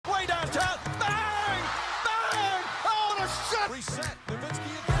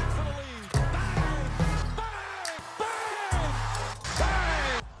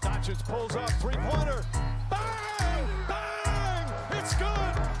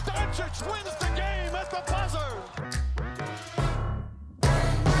Doncic wins the game at the buzzer.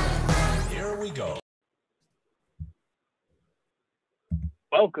 Here we go.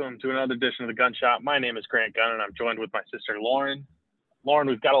 Welcome to another edition of The Gun Shop. My name is Grant Gunn, and I'm joined with my sister, Lauren. Lauren,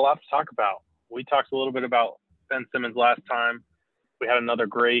 we've got a lot to talk about. We talked a little bit about Ben Simmons last time. We had another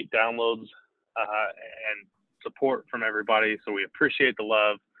great downloads and support from everybody, so we appreciate the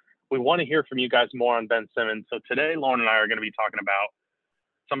love. We want to hear from you guys more on Ben Simmons. So today, Lauren and I are going to be talking about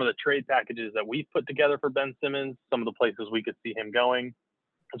some of the trade packages that we've put together for Ben Simmons, some of the places we could see him going,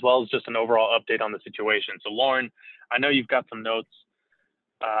 as well as just an overall update on the situation. So, Lauren, I know you've got some notes.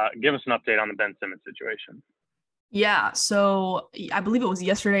 Give us an update on the Ben Simmons situation. Yeah, so I believe it was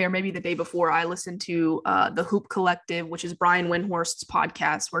yesterday or maybe the day before, I listened to the Hoop Collective, which is Brian Windhorst's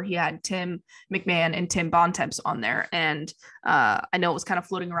podcast, where he had Tim McMahon and Tim Bontemps on there. And I know it was kind of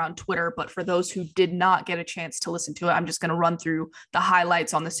floating around Twitter, but for those who did not get a chance to listen to it, I'm just going to run through the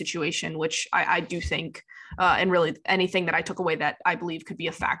highlights on the situation, which I do think, and really anything that I took away that I believe could be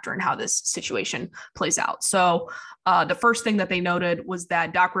a factor in how this situation plays out. So the first thing that they noted was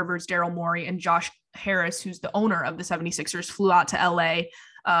that Doc Rivers, Daryl Morey, and Josh Harris, who's the owner of the 76ers, flew out to LA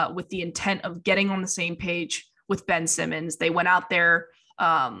with the intent of getting on the same page with Ben Simmons. They went out there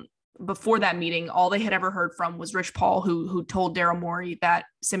before that meeting. All they had ever heard from was Rich Paul, who told Daryl Morey that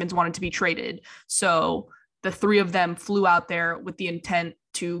Simmons wanted to be traded. So the three of them flew out there with the intent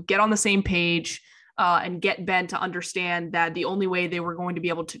to get on the same page and get Ben to understand that the only way they were going to be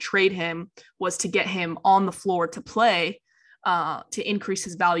able to trade him was to get him on the floor to play, to increase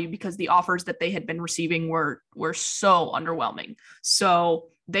his value, because the offers that they had been receiving were so underwhelming. So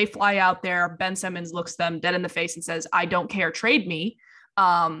they fly out there. Ben Simmons looks them dead in the face and says, "I don't care, trade me."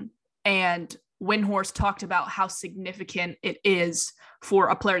 And Windhorst talked about how significant it is for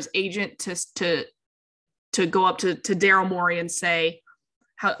a player's agent to go up to Daryl Morey and say,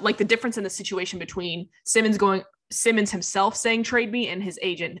 how, like, the difference in the situation between Simmons himself saying trade me and his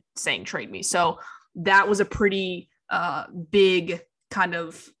agent saying trade me. So that was a pretty big kind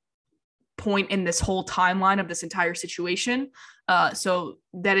of point in this whole timeline of this entire situation. So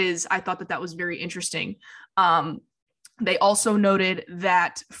I thought that was very interesting. They also noted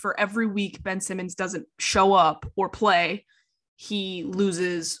that for every week Ben Simmons doesn't show up or play, he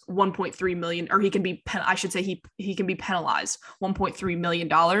loses $1.3 million, or he can be penalized $1.3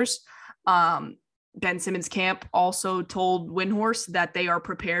 million. Ben Simmons camp also told Windhorst that they are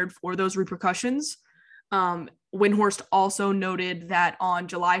prepared for those repercussions. Windhorst also noted that on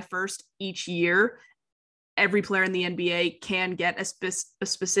July 1st each year, every player in the NBA can get a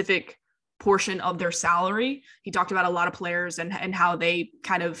specific portion of their salary. He talked about a lot of players and how they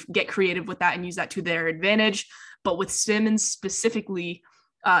kind of get creative with that and use that to their advantage. But with Simmons specifically,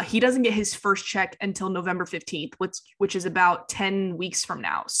 he doesn't get his first check until November 15th, which is about 10 weeks from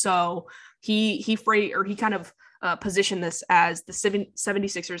now. So he kind of positioned this as the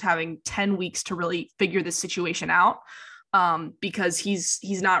 76ers having 10 weeks to really figure this situation out, because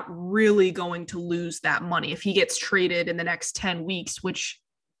he's not really going to lose that money. If he gets traded in the next 10 weeks, which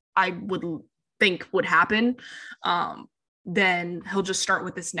I would think would happen, then he'll just start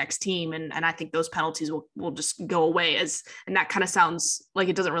with this next team. And I think those penalties will just go away, and that kind of sounds like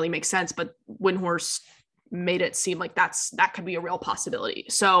it doesn't really make sense, but Windhorst made it seem like that could be a real possibility.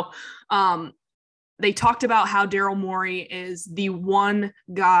 So they talked about how Daryl Morey is the one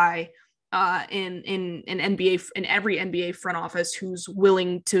guy in every NBA front office who's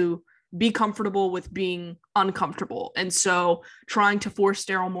willing to be comfortable with being uncomfortable. And so trying to force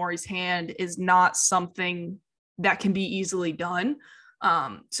Daryl Morey's hand is not something that can be easily done.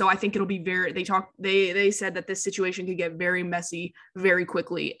 So I think it'll be they said that this situation could get very messy very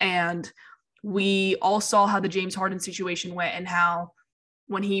quickly. And we all saw how the James Harden situation went, and how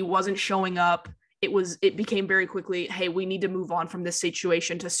when he wasn't showing up, it became very quickly, hey, we need to move on from this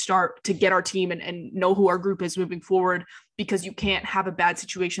situation to start to get our team and know who our group is moving forward, because you can't have a bad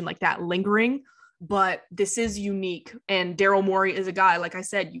situation like that lingering. But this is unique, and Daryl Morey is a guy, like I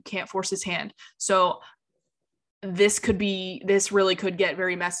said, you can't force his hand. So this really could get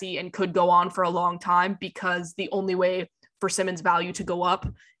very messy and could go on for a long time, because the only way for Simmons' value to go up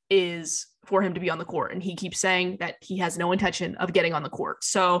is for him to be on the court. And he keeps saying that he has no intention of getting on the court.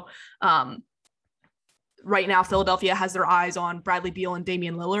 So right now, Philadelphia has their eyes on Bradley Beal and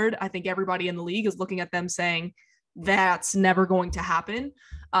Damian Lillard. I think everybody in the league is looking at them saying that's never going to happen.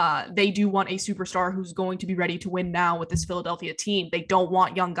 They do want a superstar who's going to be ready to win now with this Philadelphia team. They don't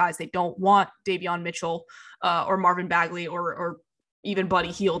want young guys. They don't want Davion Mitchell or Marvin Bagley or even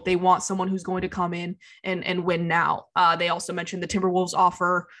Buddy Hield. They want someone who's going to come in and win now. They also mentioned the Timberwolves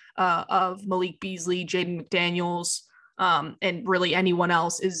offer of Malik Beasley, Jaden McDaniels, and really anyone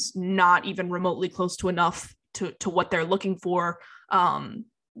else is not even remotely close to enough to what they're looking for.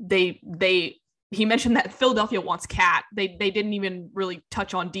 He mentioned that Philadelphia wants Cat. They didn't even really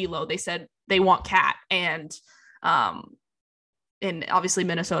touch on D'Lo. They said they want Cat, and obviously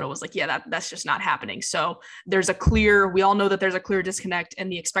Minnesota was like, yeah, that's just not happening. So we all know that there's a clear disconnect in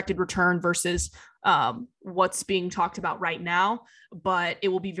the expected return versus what's being talked about right now. But it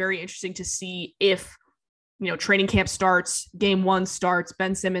will be very interesting to see if, training camp starts, game 1 starts,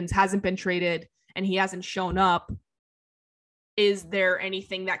 Ben Simmons hasn't been traded and he hasn't shown up. Is there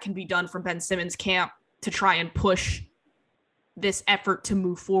anything that can be done from Ben Simmons' camp to try and push this effort to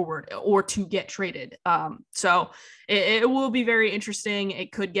move forward or to get traded? So it will be very interesting.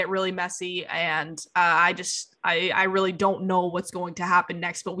 It could get really messy. And I really don't know what's going to happen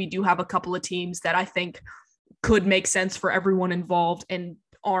next, but we do have a couple of teams that I think could make sense for everyone involved and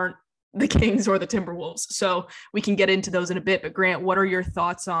aren't the Kings or the Timberwolves. So we can get into those in a bit. But Grant, what are your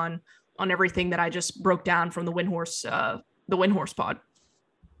thoughts on everything that I just broke down from the Windhorse pod?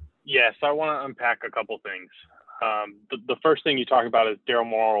 Yes, I want to unpack a couple things. The first thing you talk about is Daryl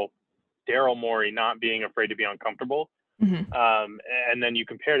Morey not being afraid to be uncomfortable. Mm-hmm. And then you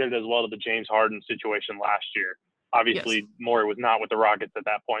compared it as well to the James Harden situation last year. Obviously, yes, Morey was not with the Rockets at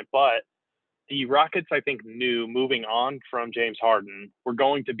that point, but the Rockets, I think, knew moving on from James Harden, we're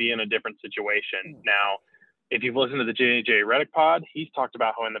going to be in a different situation. Now, if you've listened to the JJ Redick pod, he's talked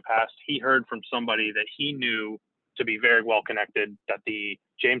about how in the past he heard from somebody that he knew to be very well connected that the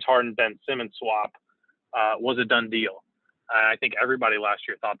James Harden-Ben Simmons swap was a done deal. I think everybody last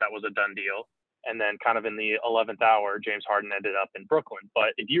year thought that was a done deal. And then kind of in the 11th hour, James Harden ended up in Brooklyn.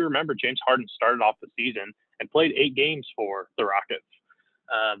 But if you remember, James Harden started off the season and played 8 games for the Rockets.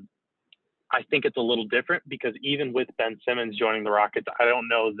 I think it's a little different because even with Ben Simmons joining the Rockets, I don't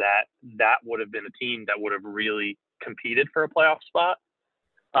know that would have been a team that would have really competed for a playoff spot.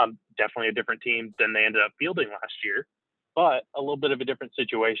 Definitely a different team than they ended up fielding last year, but a little bit of a different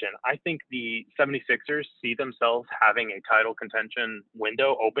situation. I think the 76ers see themselves having a title contention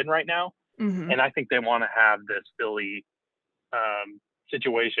window open right now. Mm-hmm. And I think they want to have this Philly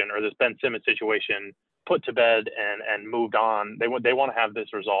situation or this Ben Simmons situation put to bed and moved on. They want to have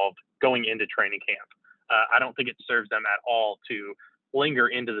this resolved going into training camp. I don't think it serves them at all to linger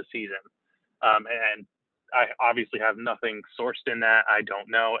into the season. And I obviously have nothing sourced in that. I don't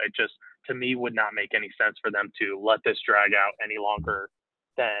know. It just, to me, would not make any sense for them to let this drag out any longer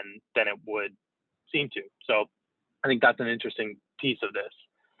than it would seem to. So I think that's an interesting piece of this.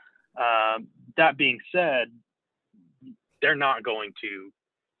 That being said, they're not going to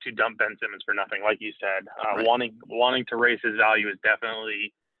dump Ben Simmons for nothing. Like you said, right. wanting to raise his value is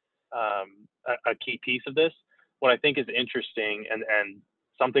definitely a key piece of this. What I think is interesting and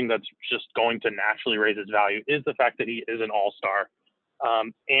something that's just going to naturally raise his value is the fact that he is an all-star.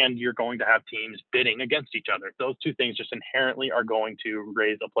 And you're going to have teams bidding against each other. Those two things just inherently are going to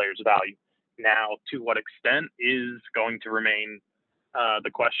raise a player's value. Now, to what extent is going to remain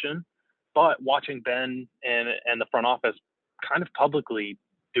the question. But watching Ben and the front office kind of publicly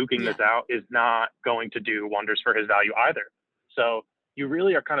duking this out is not going to do wonders for his value either. So you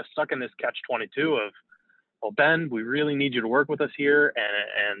really are kind of stuck in this catch-22 of, well, Ben, we really need you to work with us here.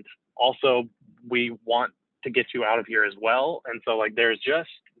 And also we want to get you out of here as well. And so like, there's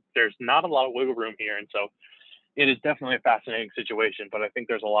not a lot of wiggle room here. And so it is definitely a fascinating situation, but I think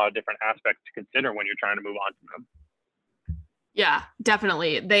there's a lot of different aspects to consider when you're trying to move on from them. Yeah,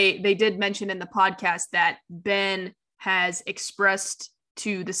 definitely. They did mention in the podcast that Ben has expressed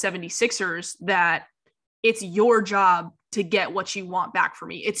to the 76ers that it's your job to get what you want back for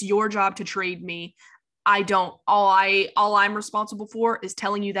me. It's your job to trade me. All I'm responsible for is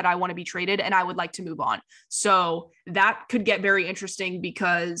telling you that I want to be traded and I would like to move on. So that could get very interesting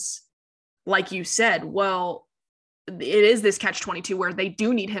because, like you said, well, it is this catch-22 where they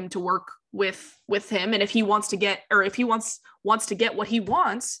do need him to work with him. And if he wants to get what he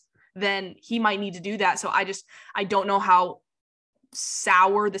wants, then he might need to do that. So I don't know how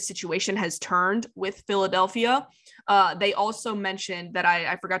sour the situation has turned with Philadelphia. They also mentioned that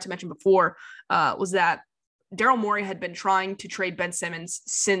I forgot to mention before was that Daryl Morey had been trying to trade Ben Simmons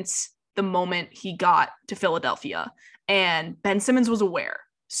since the moment he got to Philadelphia, and Ben Simmons was aware.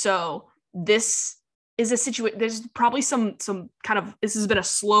 So this is a situation. There's probably some kind of, this has been a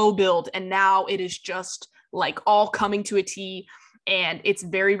slow build, and now it is just like all coming to a T, and it's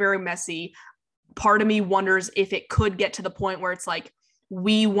very, very messy. Part of me wonders if it could get to the point where it's like,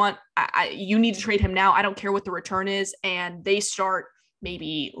 you need to trade him now. I don't care what the return is. And they start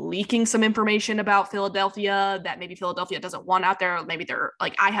maybe leaking some information about Philadelphia that maybe Philadelphia doesn't want out there. Maybe they're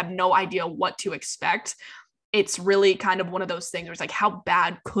like, I have no idea what to expect. it's really kind of one of those things where it's like, how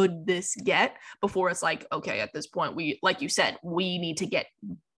bad could this get before it's like, okay, at this point, we, like you said, we need to get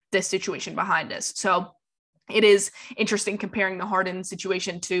this situation behind us. So it is interesting comparing the Harden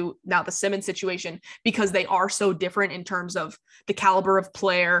situation to now the Simmons situation, because they are so different in terms of the caliber of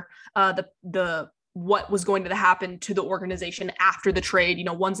player, the what was going to happen to the organization after the trade. You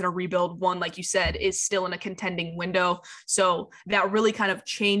know, one's in a rebuild, one, like you said, is still in a contending window. So that really kind of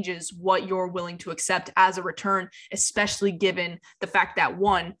changes what you're willing to accept as a return, especially given the fact that,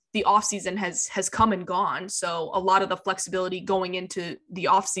 one, the offseason has come and gone. So a lot of the flexibility going into the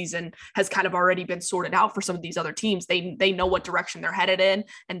offseason has kind of already been sorted out for some of these other teams. They know what direction they're headed in,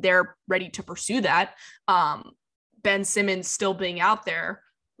 and they're ready to pursue that. Ben Simmons still being out there,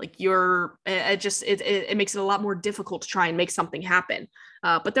 like it makes it a lot more difficult to try and make something happen.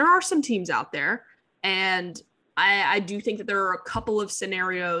 But there are some teams out there, and I do think that there are a couple of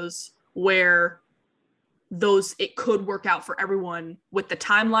scenarios where it could work out for everyone with the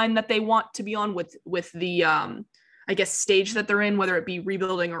timeline that they want to be on, with the I guess stage that they're in, whether it be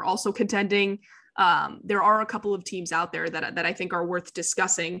rebuilding or also contending. There are a couple of teams out there that I think are worth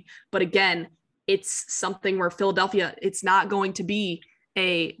discussing. But again, it's something where Philadelphia, it's not going to be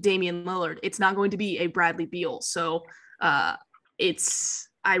a Damian Lillard. It's not going to be a Bradley Beal. So I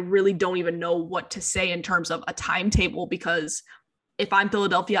really don't even know what to say in terms of a timetable, because if I'm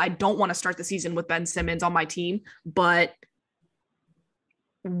Philadelphia, I don't want to start the season with Ben Simmons on my team, but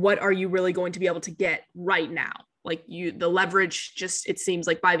what are you really going to be able to get right now? Like the leverage just, it seems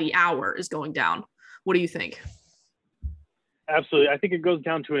like by the hour is going down. What do you think? Absolutely. I think it goes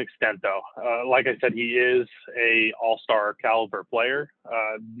down to an extent, though. Like I said, he is a all-star caliber player.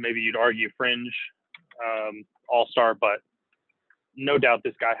 Maybe you'd argue fringe all-star, but no doubt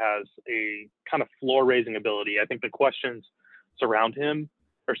this guy has a kind of floor-raising ability. I think the questions surrounding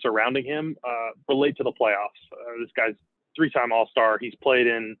him relate to the playoffs. This guy's three-time all-star. He's played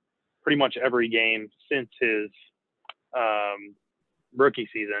in pretty much every game since his rookie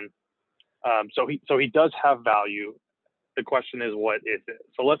season. So he does have value. The question is, what is it?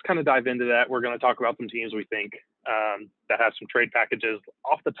 So let's kind of dive into that. We're going to talk about some teams we think that have some trade packages.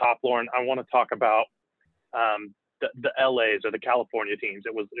 Off the top, Lauren, I want to talk about the LAs or the California teams.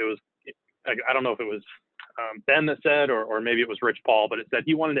 It was I don't know if it was Ben that said, or maybe it was Rich Paul, but it said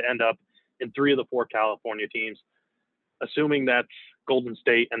he wanted to end up in 3 of the 4 California teams. Assuming that's Golden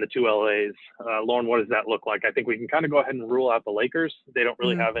State and the 2 LAs, Lauren, what does that look like? I think we can kind of go ahead and rule out the Lakers. They don't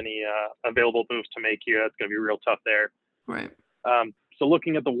really have any available moves to make here. That's going to be real tough there. Right. So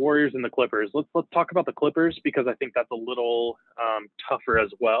looking at the Warriors and the Clippers, let's talk about the Clippers, because I think that's a little tougher as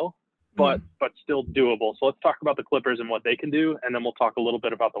well, but still doable. So let's talk about the Clippers and what they can do, and then we'll talk a little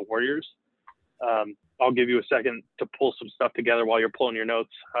bit about the Warriors. I'll give you a second to pull some stuff together while you're pulling your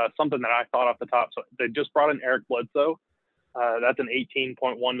notes. Something that I thought off the top. So they just brought in Eric Bledsoe. That's an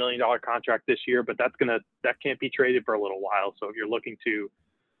 $18.1 million contract this year, but that can't be traded for a little while. So if you're looking to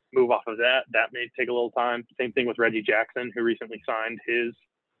move off of that may take a little time. Same thing with Reggie Jackson, who recently signed his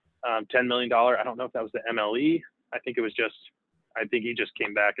 $10 million. I don't know if that was the MLE. I think he just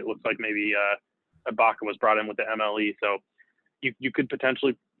came back. It looks like maybe Ibaka was brought in with the MLE. So you could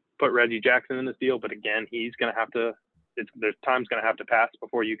potentially put Reggie Jackson in this deal, but again, he's going to have to, there's time's going to have to pass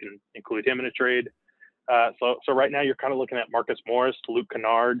before you can include him in a trade. So right now you're kind of looking at Marcus Morris, Luke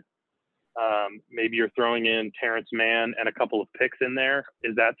Kennard. Maybe you're throwing in Terrence Mann and a couple of picks in there.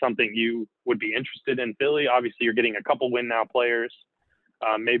 Is that something you would be interested in Philly? Obviously, you're getting a couple win now players.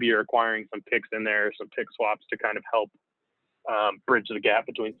 Maybe you're acquiring some picks in there, some pick swaps to kind of help bridge the gap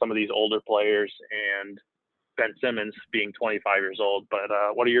between some of these older players and Ben Simmons being 25 years old. But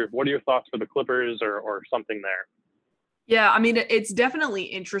what are your thoughts for the Clippers or something there? Yeah, I mean, it's definitely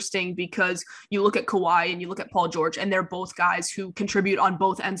interesting because you look at Kawhi and you look at Paul George, and they're both guys who contribute on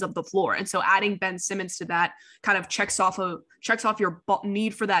both ends of the floor. And so adding Ben Simmons to that kind of checks off your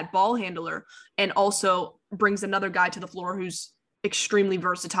need for that ball handler, and also brings another guy to the floor who's extremely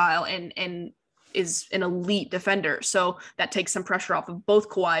versatile and is an elite defender. So that takes some pressure off of both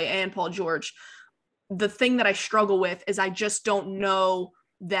Kawhi and Paul George. The thing that I struggle with is I just don't know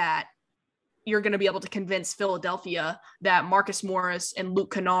that you're going to be able to convince Philadelphia that Marcus Morris and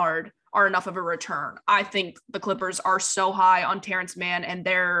Luke Kennard are enough of a return. I think the Clippers are so high on Terrence Mann, and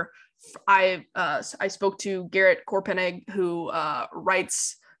I spoke to Garrett Korpenig, who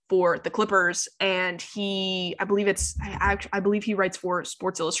writes for the Clippers, and I believe he writes for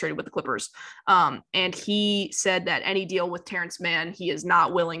Sports Illustrated with the Clippers. And he said that any deal with Terrence Mann, he is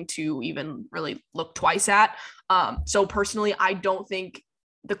not willing to even really look twice at. So personally, I don't think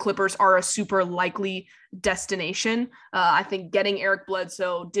the Clippers are a super likely destination. I think getting Eric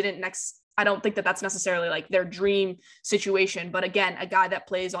Bledsoe I don't think that that's necessarily like their dream situation. But again, a guy that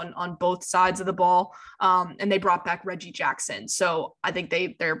plays on both sides of the ball. And they brought back Reggie Jackson. So I think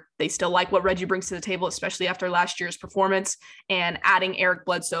they still like what Reggie brings to the table, especially after last year's performance. And adding Eric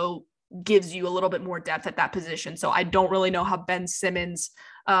Bledsoe gives you a little bit more depth at that position. So I don't really know how Ben Simmons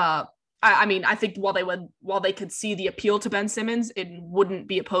I mean, I think while they could see the appeal to Ben Simmons, it wouldn't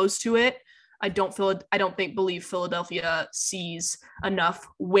be opposed to it. I don't believe Philadelphia sees enough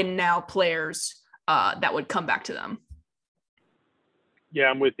win now players that would come back to them. Yeah,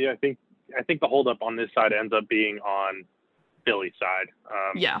 I'm with you. I think the holdup on this side ends up being on Philly's side.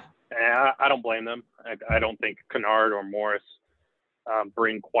 Yeah. And I don't blame them. I don't think Kennard or Morris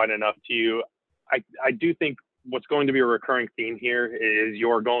bring quite enough to you. I do think what's going to be a recurring theme here is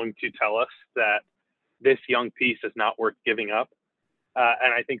you're going to tell us that this young piece is not worth giving up.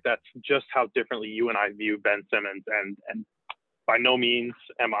 And I think that's just how differently you and I view Ben Simmons. And by no means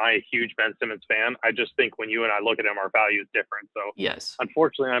am I a huge Ben Simmons fan. I just think when you and I look at him, our value is different. So yes,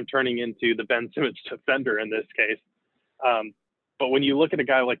 unfortunately, I'm turning into the Ben Simmons defender in this case. But when you look at a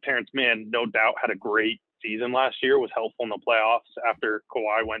guy like Terrence Mann, no doubt had a great season last year, was helpful in the playoffs after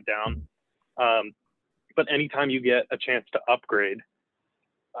Kawhi went down. But anytime you get a chance to upgrade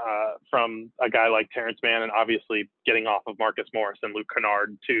from a guy like Terrence Mann, and obviously getting off of Marcus Morris and Luke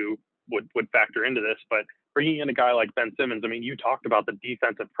Kennard too would factor into this, but bringing in a guy like Ben Simmons, I mean, you talked about the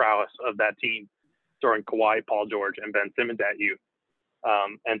defensive prowess of that team throwing Kawhi, Paul George, and Ben Simmons at you.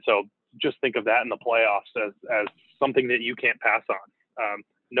 And so just think of that in the playoffs as something that you can't pass on.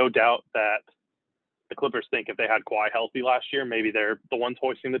 No doubt that the Clippers think if they had Kawhi healthy last year, maybe they're the ones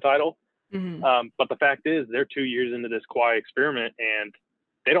hoisting the title. Mm-hmm. But the fact is they're 2 years into this Kawhi experiment and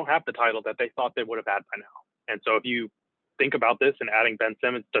they don't have the title that they thought they would have had by now. And so if you think about this and adding Ben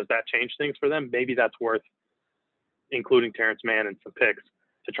Simmons, does that change things for them? Maybe that's worth including Terrence Mann and some picks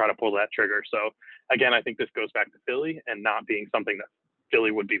to try to pull that trigger. So again, I think this goes back to Philly and not being something that Philly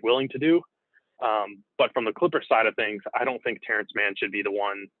would be willing to do. But from the Clippers side of things, I don't think Terrence Mann should be the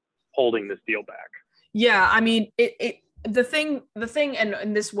one holding this deal back. Yeah, I mean, the thing,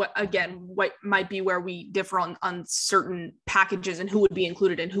 and this what might be where we differ on certain packages and who would be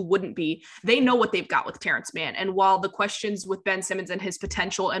included and who wouldn't be. They know what they've got with Terrence Mann, and while the questions with Ben Simmons and his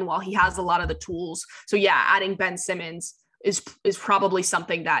potential, and while he has a lot of the tools, so yeah, adding Ben Simmons is probably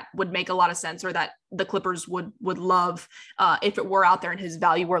something that would make a lot of sense, or that the Clippers would love if it were out there and his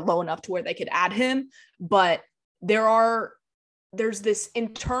value were low enough to where they could add him. But there's this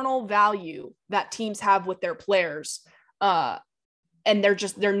internal value that teams have with their players. And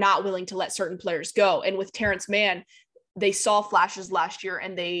they're not willing to let certain players go. And with Terrence Mann, they saw flashes last year,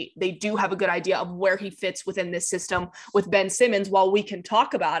 and they do have a good idea of where he fits within this system. With Ben Simmons, while we can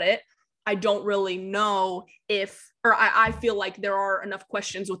talk about it, I don't really know I feel like there are enough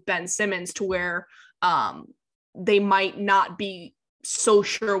questions with Ben Simmons to where they might not be so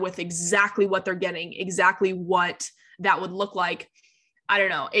sure with exactly what they're getting, exactly what that would look like. I don't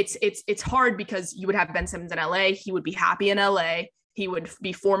know. It's hard because you would have Ben Simmons in LA. He would be happy in LA. He would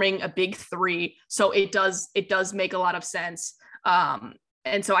be forming a big three. So it does make a lot of sense.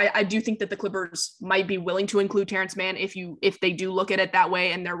 And so I do think that the Clippers might be willing to include Terrence Mann if they do look at it that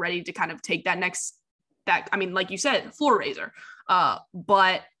way and they're ready to kind of take I mean, like you said, floor raiser.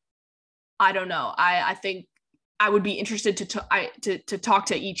 But I don't know. I think I would be interested to talk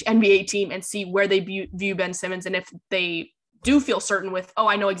to each NBA team and see where they view Ben Simmons, and if they do feel certain with,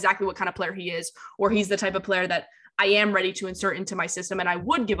 I know exactly what kind of player he is, or he's the type of player that I am ready to insert into my system and I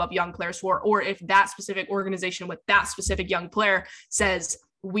would give up young players for, or if that specific organization with that specific young player says,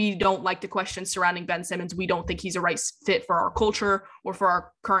 we don't like the questions surrounding Ben Simmons, we don't think he's a right fit for our culture or for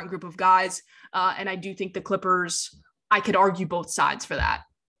our current group of guys. And I do think the Clippers, I could argue both sides for that.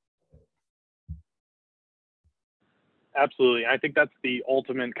 Absolutely. I think that's the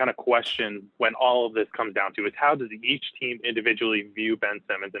ultimate kind of question when all of this comes down to is how does each team individually view Ben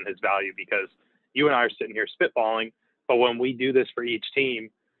Simmons and his value? Because you and I are sitting here spitballing, but when we do this for each team,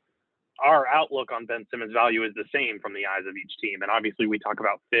 our outlook on Ben Simmons' value is the same from the eyes of each team. And obviously we talk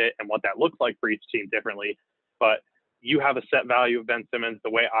about fit and what that looks like for each team differently, but you have a set value of Ben Simmons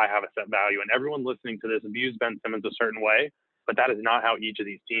the way I have a set value. And everyone listening to this views Ben Simmons a certain way, but that is not how each of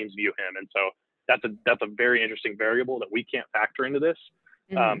these teams view him. And so that's a very interesting variable that we can't factor into this.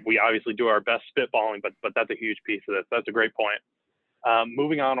 Mm-hmm. We obviously do our best spitballing, but that's a huge piece of this. That's a great point.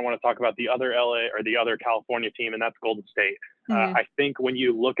 Moving on, I want to talk about the other California team, and that's Golden State. Mm-hmm. I think when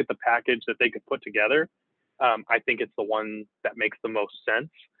you look at the package that they could put together, I think it's the one that makes the most sense.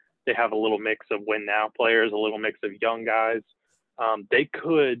 They have a little mix of win now players, a little mix of young guys. They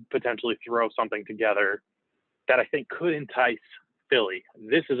could potentially throw something together that I think could entice Philly.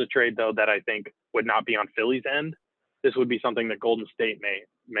 This is a trade, though, that I think would not be on Philly's end. This would be something that Golden State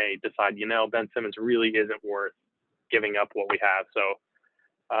may decide, Ben Simmons really isn't worth giving up what we have. So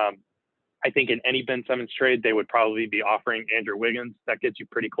I think in any Ben Simmons trade, they would probably be offering Andrew Wiggins. That gets you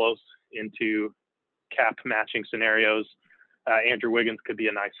pretty close into cap matching scenarios. Andrew Wiggins could be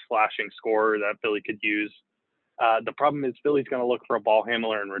a nice slashing scorer that Philly could use. The problem is Philly's going to look for a ball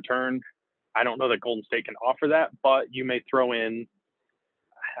handler in return. I don't know that Golden State can offer that, but you may throw in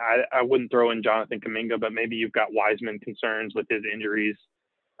I wouldn't throw in Jonathan Kuminga, but maybe you've got Wiseman concerns with his injuries.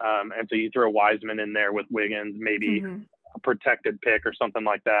 And so you throw Wiseman in there with Wiggins, maybe a protected pick or something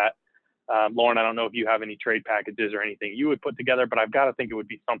like that. Lauren, I don't know if you have any trade packages or anything you would put together, but I've got to think it would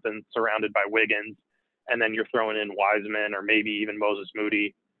be something surrounded by Wiggins. And then you're throwing in Wiseman or maybe even Moses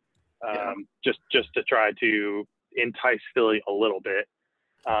Moody, just to try to entice Philly a little bit.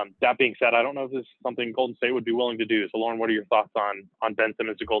 That being said, I don't know if this is something Golden State would be willing to do. So, Lauren, what are your thoughts on Ben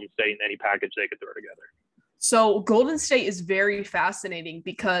Simmons to Golden State and any package they could throw together? So Golden State is very fascinating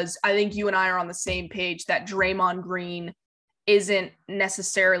because I think you and I are on the same page that Draymond Green isn't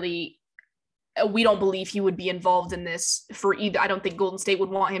necessarily – we don't believe he would be involved in this for either. I don't think Golden State would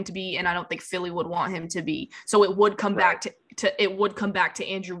want him to be, and I don't think Philly would want him to be. So it would come back to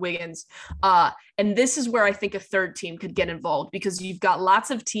Andrew Wiggins. And this is where I think a third team could get involved because you've got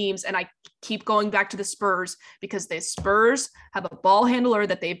lots of teams, and I keep going back to the Spurs because the Spurs have a ball handler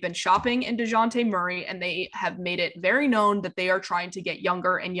that they've been shopping in DeJounte Murray, and they have made it very known that they are trying to get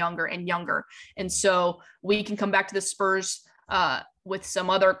younger and younger and younger. And so we can come back to the Spurs with some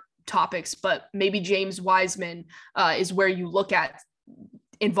other topics, but maybe James Wiseman is where you look at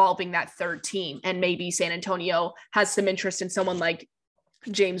involving that third team, and maybe San Antonio has some interest in someone like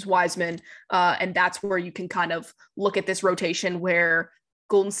James Wiseman, and that's where you can kind of look at this rotation where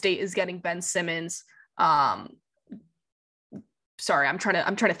Golden State is getting Ben Simmons. Sorry, I'm trying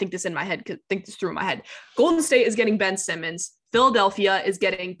to think this through in my head. Golden State is getting Ben Simmons. Philadelphia is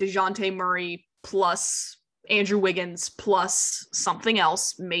getting DeJounte Murray plus Andrew Wiggins plus something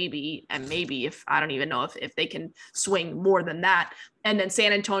else, maybe if I don't even know if they can swing more than that. And then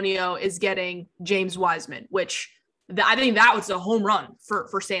San Antonio is getting James Wiseman, which I think that was a home run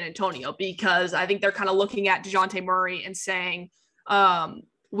for San Antonio, because I think they're kind of looking at DeJounte Murray and saying,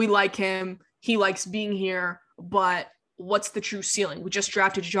 we like him, he likes being here, but what's the true ceiling? We just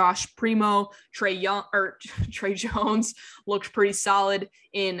drafted Josh Primo. Trey Jones looked pretty solid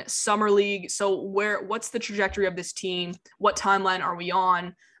in summer league. So what's the trajectory of this team? What timeline are we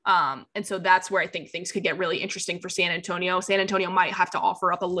on? And so that's where I think things could get really interesting for San Antonio. San Antonio might have to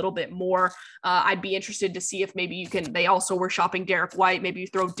offer up a little bit more. I'd be interested to see if maybe they also were shopping Derek White. Maybe you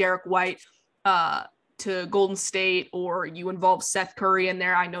throw Derek White to Golden State, or you involve Seth Curry in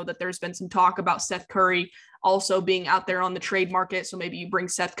there. I know that there's been some talk about Seth Curry also being out there on the trade market. So maybe you bring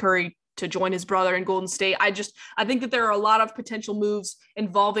Seth Curry to join his brother in Golden State. I think that there are a lot of potential moves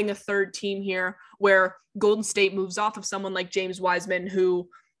involving a third team here where Golden State moves off of someone like James Wiseman, who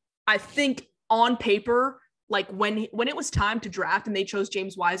I think on paper, like when it was time to draft and they chose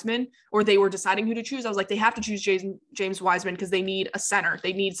James Wiseman, or they were deciding who to choose, I was like, they have to choose James Wiseman because they need a center.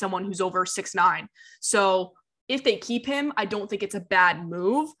 They need someone who's over 6'9". So if they keep him, I don't think it's a bad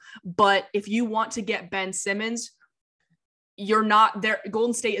move. But if you want to get Ben Simmons, you're not there.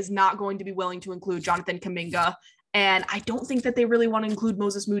 Golden State is not going to be willing to include Jonathan Kuminga. And I don't think that they really want to include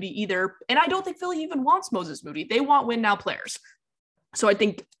Moses Moody either. And I don't think Philly even wants Moses Moody. They want win now players. So I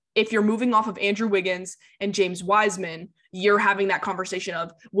think if you're moving off of Andrew Wiggins and James Wiseman, you're having that conversation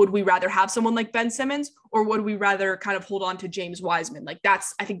of, would we rather have someone like Ben Simmons, or would we rather kind of hold on to James Wiseman? Like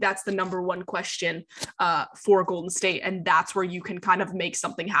I think that's the number one question for Golden State. And that's where you can kind of make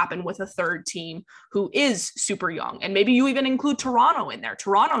something happen with a third team who is super young. And maybe you even include Toronto in there.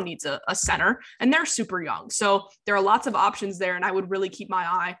 Toronto needs a center and they're super young. So there are lots of options there. And I would really keep my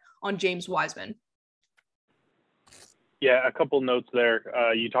eye on James Wiseman. Yeah, a couple notes there.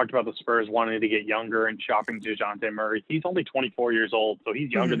 You talked about the Spurs wanting to get younger and shopping DeJounte Murray. He's only 24 years old, so he's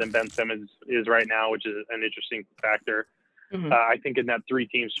younger than Ben Simmons is right now, which is an interesting factor. I think in that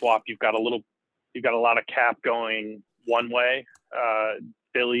three-team swap, you've got a lot of cap going one way.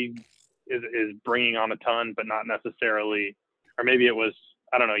 Philly is bringing on a ton, but not necessarily, or maybe it was,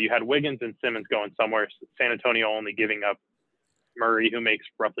 I don't know. You had Wiggins and Simmons going somewhere. San Antonio only giving up Murray, who makes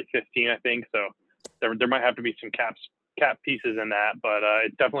roughly 15, I think. So there might have to be some cap pieces in that, but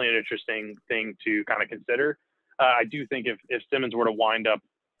it's definitely an interesting thing to kind of consider. I do think if Simmons were to wind up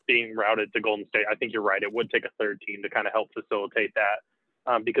being routed to Golden State, I think you're right. It would take a third team to kind of help facilitate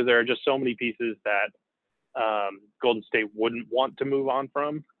that because there are just so many pieces that Golden State wouldn't want to move on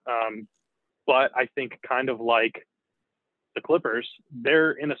from. But I think kind of like the Clippers,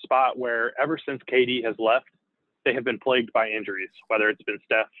 they're in a spot where ever since KD has left, they have been plagued by injuries, whether it's been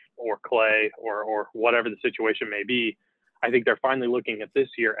Steph or Clay or whatever the situation may be. I think they're finally looking at this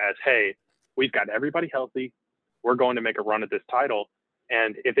year as, hey, we've got everybody healthy. We're going to make a run at this title.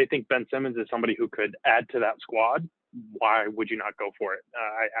 And if they think Ben Simmons is somebody who could add to that squad, why would you not go for it?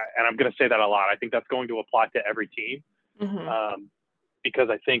 And I'm going to say that a lot. I think that's going to apply to every team because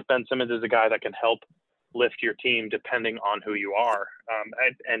I think Ben Simmons is a guy that can help lift your team depending on who you are.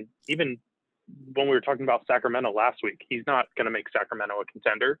 And even when we were talking about Sacramento last week, he's not going to make Sacramento a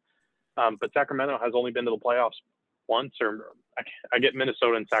contender. But Sacramento has only been to the playoffs once, or I get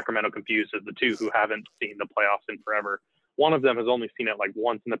Minnesota and Sacramento confused as the two who haven't seen the playoffs in forever. One of them has only seen it like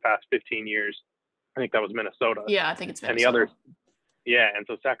once in the past 15 years. I think that was Minnesota. Yeah, I think it's Minnesota. And the other, yeah, and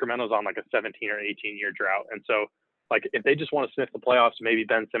so Sacramento's on like a 17 or 18-year drought. And so, like, if they just want to sniff the playoffs, maybe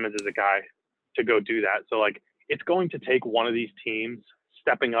Ben Simmons is a guy to go do that. So, like, it's going to take one of these teams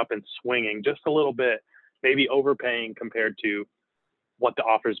stepping up and swinging just a little bit, maybe overpaying compared to what the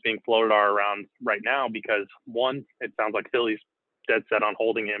offers being floated are around right now, because one, it sounds like Philly's dead set on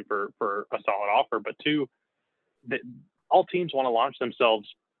holding him for a solid offer, but two, all teams want to launch themselves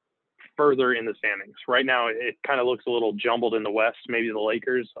further in the standings. Right now, it kind of looks a little jumbled in the West. Maybe the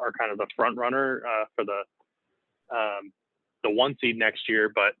Lakers are kind of the front runner for the one seed next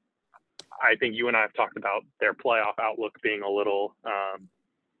year, but I think you and I have talked about their playoff outlook being a little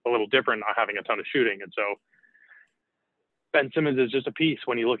different, not having a ton of shooting. And so Ben Simmons is just a piece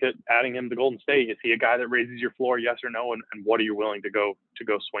when you look at adding him to Golden State. Is he a guy that raises your floor, yes or no? And what are you willing to go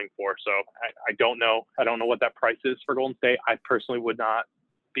swing for? So I don't know. I don't know what that price is for Golden State. I personally would not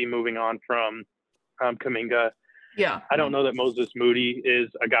be moving on from Kuminga. Yeah. I don't know that Moses Moody is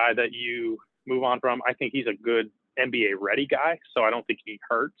a guy that you move on from. I think he's a good NBA ready guy, so I don't think he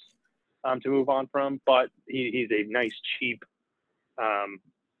hurts to move on from, but he's a nice, cheap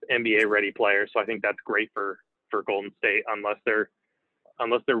NBA ready player. So I think that's great for Golden State unless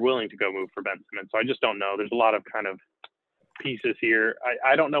they're willing to go move for Ben Simmons. So I just don't know. There's a lot of kind of pieces here.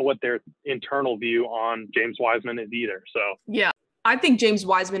 I don't know what their internal view on James Wiseman is either. So yeah, I think James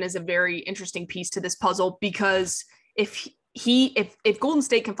Wiseman is a very interesting piece to this puzzle, because if Golden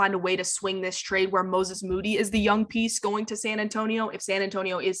State can find a way to swing this trade where Moses Moody is the young piece going to San Antonio, if San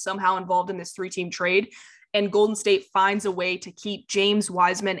Antonio is somehow involved in this 3-team trade and Golden State finds a way to keep James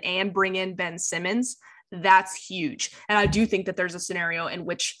Wiseman and bring in Ben Simmons, that's huge. And I do think that there's a scenario in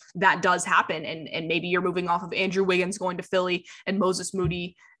which that does happen. And maybe you're moving off of Andrew Wiggins going to Philly and Moses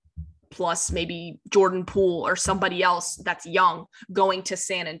Moody plus maybe Jordan Poole or somebody else that's young going to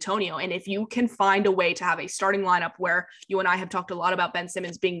San Antonio. And if you can find a way to have a starting lineup where you and I have talked a lot about Ben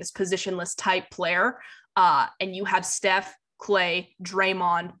Simmons being this positionless type player, and you have Steph, Clay,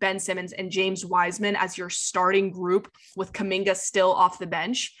 Draymond, Ben Simmons, and James Wiseman as your starting group with Kuminga still off the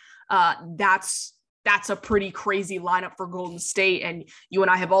bench, that's a pretty crazy lineup for Golden State. And you and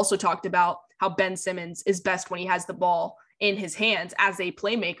I have also talked about how Ben Simmons is best when he has the ball in his hands as a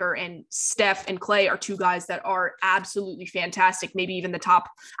playmaker. And Steph and Clay are two guys that are absolutely fantastic, maybe even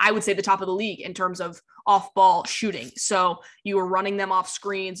I would say the top of the league in terms of off-ball shooting. So you are running them off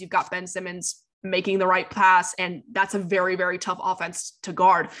screens. You've got Ben Simmons making the right pass, and that's a very, very tough offense to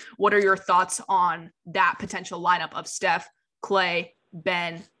guard. What are your thoughts on that potential lineup of Steph, Clay,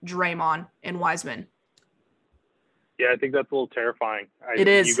 Ben, Draymond, and Wiseman? Yeah, I think that's a little terrifying. It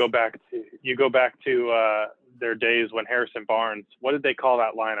is. You go back to their days when Harrison Barnes. What did they call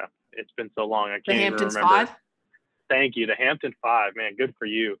that lineup? It's been so long. I can't even remember. The Hamptons 5. Thank you, the Hampton 5. Man, good for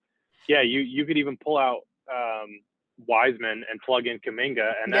you. Yeah, you could even pull out Wiseman and plug in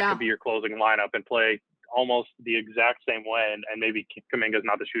Kuminga, and that could be your closing lineup and play almost the exact same way. And maybe Kuminga's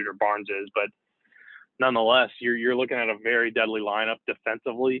not the shooter Barnes is, but nonetheless, you're looking at a very deadly lineup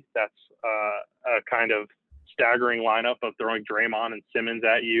defensively. That's a kind of staggering lineup of throwing Draymond and Simmons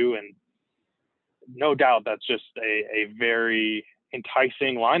at you, and no doubt that's just a very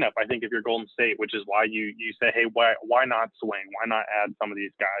enticing lineup, I think, if you're Golden State, which is why you say, hey, why not swing? Why not add some of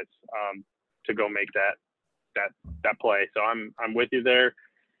these guys to go make that play? So I'm with you there.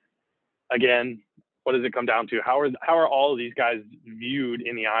 Again, what does it come down to? How are all of these guys viewed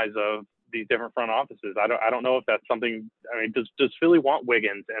in the eyes of these different front offices? I don't know if that's something. I mean, does Philly want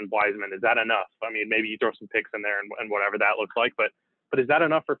Wiggins and Wiseman? Is that enough? I mean, maybe you throw some picks in there and whatever that looks like, but is that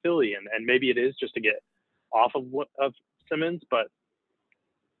enough for Philly? And maybe it is just to get off of Simmons, but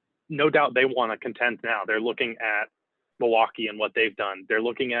no doubt they want to contend now. They're looking at Milwaukee and what they've done. They're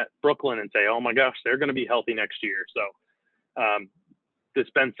looking at Brooklyn and say, oh my gosh, they're going to be healthy next year. So this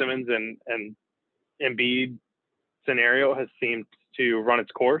Ben Simmons and Embiid scenario has seemed to run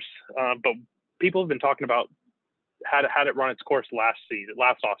its course. But people have been talking about had it run its course last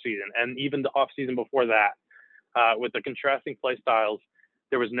off season, and even the off season before that, with the contrasting play styles,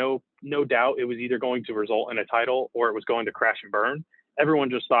 there was no doubt it was either going to result in a title or it was going to crash and burn. Everyone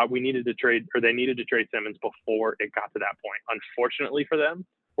just thought they needed to trade Simmons before it got to that point. Unfortunately for them,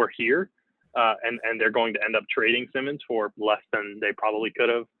 we're here, and they're going to end up trading Simmons for less than they probably could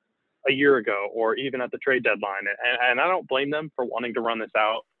have a year ago or even at the trade deadline. And I don't blame them for wanting to run this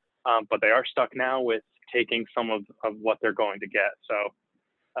out, but they are stuck now with taking some of what they're going to get. So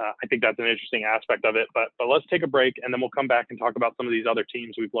I think that's an interesting aspect of it. But let's take a break, and then we'll come back and talk about some of these other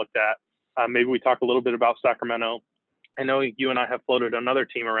teams we've looked at. Maybe we talk a little bit about Sacramento. I know you and I have floated another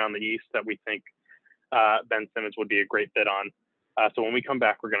team around the East that we think Ben Simmons would be a great fit on. So when we come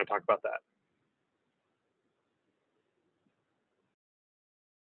back, we're going to talk about that.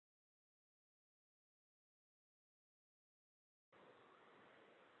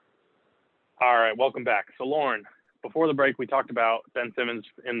 All right, welcome back. So Lauren, before the break, we talked about Ben Simmons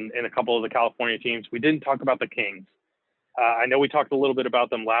in a couple of the California teams. We didn't talk about the Kings. I know we talked a little bit about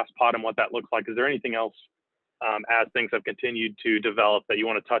them last pod and what that looks like. Is there anything else as things have continued to develop that you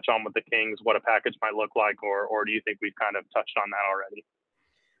want to touch on with the Kings, what a package might look like, or do you think we've kind of touched on that already?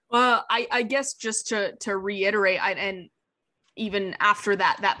 Well, I guess just to reiterate, and even after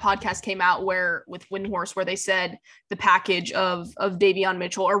that podcast came out with Windhorst, where they said the package of Davion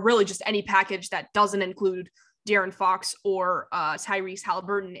Mitchell, or really just any package that doesn't include De'Aaron Fox or Tyrese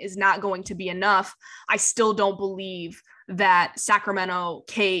Halliburton, is not going to be enough. I still don't believe that Sacramento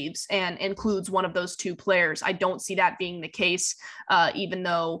caves and includes one of those two players. I don't see that being the case, even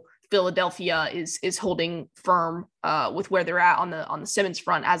though Philadelphia is holding firm with where they're at on the Simmons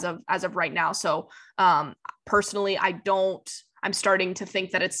front as of right now. So personally, I'm starting to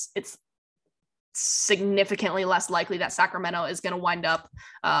think that it's significantly less likely that Sacramento is going to wind up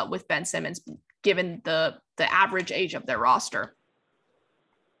with Ben Simmons, given the average age of their roster.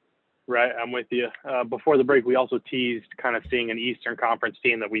 Right, I'm with you. Before the break, we also teased kind of seeing an Eastern Conference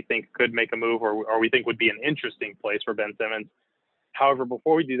team that we think could make a move, or we think would be an interesting place for Ben Simmons. However,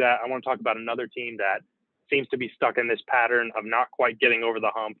 before we do that, I want to talk about another team that seems to be stuck in this pattern of not quite getting over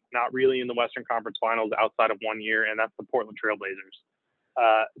the hump, not really in the Western Conference Finals outside of 1 year, and that's the Portland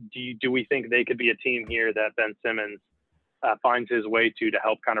Trailblazers. Do we think they could be a team here that Ben Simmons finds his way to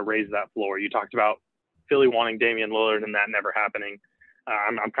help kind of raise that floor? You talked about Philly wanting Damian Lillard and that never happening.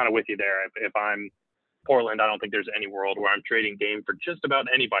 I'm kind of with you there. If I'm Portland, I don't think there's any world where I'm trading Dame for just about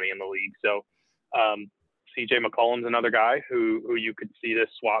anybody in the league. So CJ McCollum's another guy who you could see this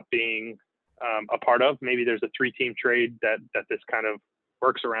swap being a part of. Maybe there's a 3-team trade that this kind of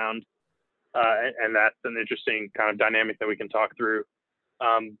works around, and that's an interesting kind of dynamic that we can talk through.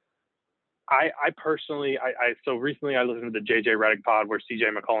 I personally, so recently I listened to the JJ Redick pod where CJ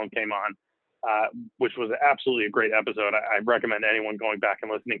McCollum came on, which was absolutely a great episode. I recommend anyone going back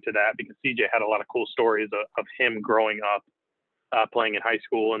and listening to that, because CJ had a lot of cool stories of him growing up, playing in high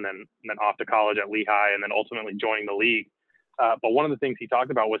school and then off to college at Lehigh and then ultimately joining the league. But one of the things he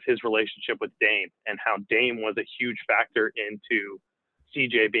talked about was his relationship with Dame and how Dame was a huge factor into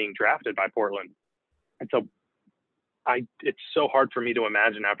CJ being drafted by Portland. And so it's so hard for me to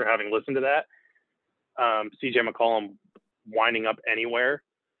imagine, after having listened to that, CJ McCollum winding up anywhere.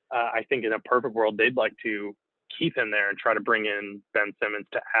 I think in a perfect world, they'd like to keep him there and try to bring in Ben Simmons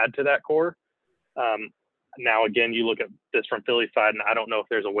to add to that core. Now, again, you look at this from Philly's side, and I don't know if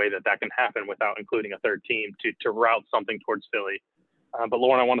there's a way that can happen without including a third team to route something towards Philly. But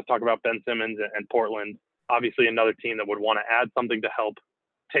Lauren, I want to talk about Ben Simmons and Portland. Obviously, another team that would want to add something to help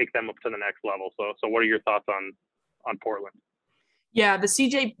take them up to the next level. So what are your thoughts on Portland? Yeah, the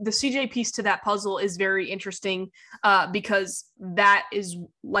CJ piece to that puzzle is very interesting because that is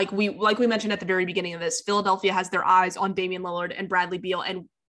like we mentioned at the very beginning of this. Philadelphia has their eyes on Damian Lillard and Bradley Beal, and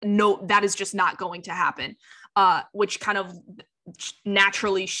no, that is just not going to happen, which kind of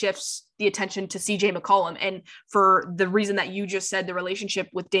naturally shifts the attention to CJ McCollum. And for the reason that you just said, the relationship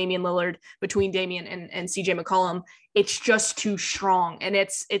with Damian Lillard, between Damian and CJ McCollum, it's just too strong, and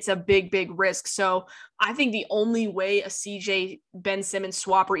it's a big risk. So I think the only way a CJ Ben Simmons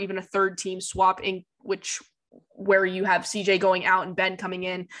swap, or even a third team swap, in where you have CJ going out and Ben coming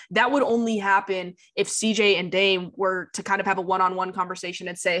in, that would only happen if CJ and Dame were to kind of have a one-on-one conversation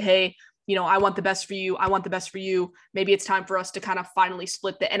and say, hey, I want the best for you. I want the best for you. Maybe it's time for us to kind of finally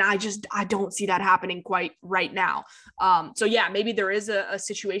split that. And I don't see that happening quite right now. So yeah, maybe there is a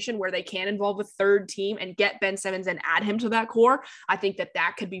situation where they can involve a third team and get Ben Simmons and add him to that core. I think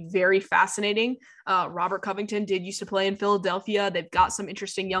that could be very fascinating. Robert Covington used to play in Philadelphia. They've got some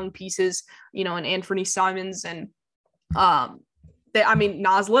interesting young pieces, in Anthony Simmons and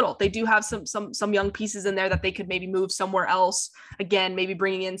Nas Little. They do have some young pieces in there that they could maybe move somewhere else. Again, maybe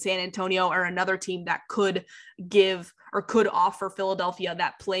bringing in San Antonio or another team that could give or could offer Philadelphia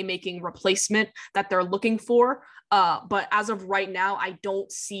that playmaking replacement that they're looking for. But as of right now, I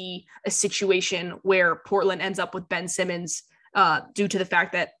don't see a situation where Portland ends up with Ben Simmons due to the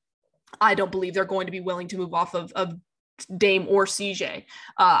fact that I don't believe they're going to be willing to move off of Dame or CJ.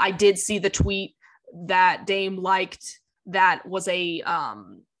 I did see the tweet that Dame liked. That was it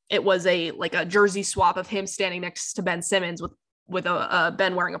was like a jersey swap of him standing next to Ben Simmons with a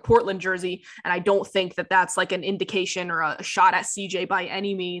Ben wearing a Portland jersey. And I don't think that that's like an indication or a shot at CJ by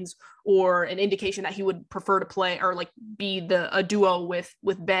any means, or an indication that he would prefer to play or like be a duo with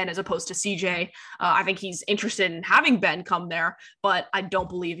Ben as opposed to CJ. I think he's interested in having Ben come there, but I don't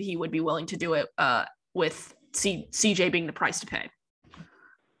believe he would be willing to do it with CJ being the price to pay.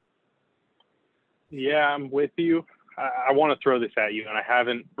 Yeah, I'm with you. I want to throw this at you, and I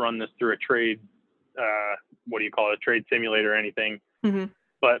haven't run this through a trade, what do you call it, a trade simulator or anything. Mm-hmm.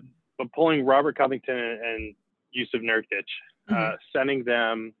 But pulling Robert Covington and Yusuf Nurkic, sending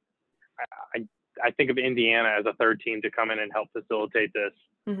them, I think of Indiana as a third team to come in and help facilitate this.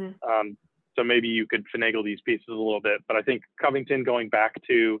 Mm-hmm. So maybe you could finagle these pieces a little bit. But I think Covington going back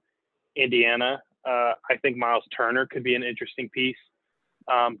to Indiana, I think Miles Turner could be an interesting piece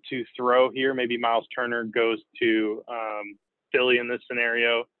to throw here. Maybe Miles Turner goes to Philly in this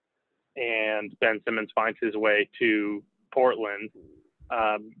scenario, and Ben Simmons finds his way to Portland.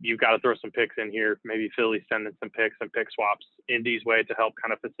 You've got to throw some picks in here. Maybe Philly sending some picks and pick swaps Indy's way to help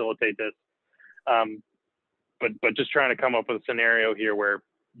kind of facilitate this. But just trying to come up with a scenario here where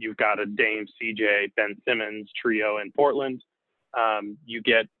you've got a Dame, CJ, Ben Simmons trio in Portland. You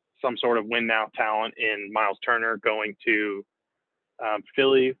get some sort of win now talent in Miles Turner going to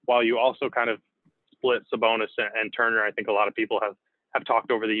Philly, while you also kind of split Sabonis and Turner. I think a lot of people have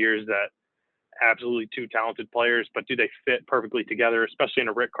talked over the years that absolutely two talented players, but do they fit perfectly together, especially in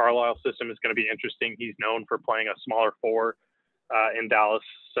a Rick Carlisle system, is going to be interesting. He's known for playing a smaller four in Dallas.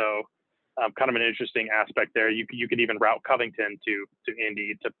 So kind of an interesting aspect there. You could even route Covington to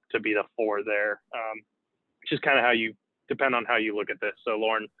Indy to be the four there. Just kind of how you depend on how you look at this. So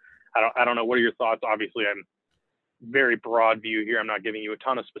Lauren, I don't know. What are your thoughts? Obviously, I'm very broad view here. I'm not giving you a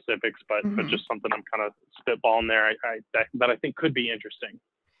ton of specifics, but just something I'm kind of spitballing there that I think could be interesting.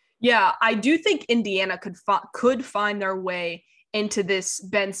 Yeah, I do think Indiana could find their way into this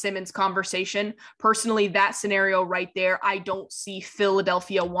Ben Simmons conversation. Personally, that scenario right there, I don't see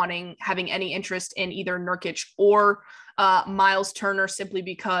Philadelphia having any interest in either Nurkic or Miles Turner, simply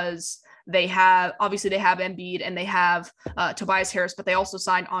because they have Embiid and they have Tobias Harris, but they also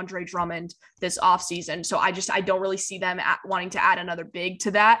signed Andre Drummond this offseason. So I don't really see them wanting to add another big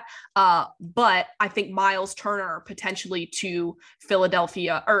to that. But I think Miles Turner potentially to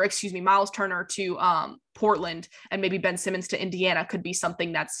Miles Turner to Portland, and maybe Ben Simmons to Indiana could be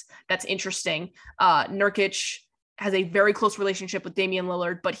something that's interesting. Nurkic has a very close relationship with Damian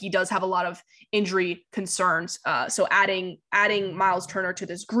Lillard, but he does have a lot of injury concerns. So adding Miles Turner to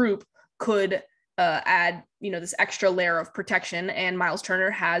this group could add, this extra layer of protection. And Miles Turner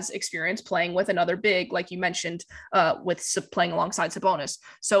has experience playing with another big, like you mentioned, with playing alongside Sabonis.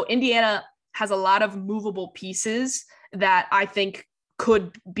 So Indiana has a lot of movable pieces that I think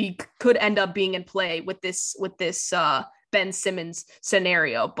could end up being in play with this Ben Simmons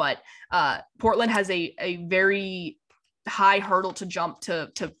scenario. But Portland has a very high hurdle to jump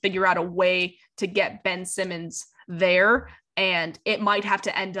to figure out a way to get Ben Simmons there. And it might have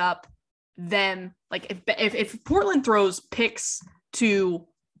to end up them, like if Portland throws picks to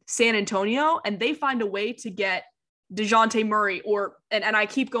San Antonio and they find a way to get DeJounte Murray and I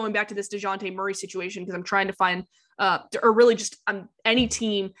keep going back to this DeJounte Murray situation because I'm trying to find or really just any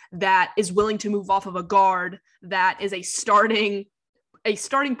team that is willing to move off of a guard that is a starting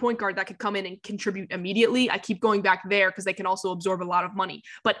point guard that could come in and contribute immediately. I keep going back there because they can also absorb a lot of money.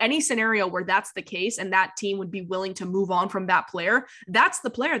 But any scenario where that's the case and that team would be willing to move on from that player, that's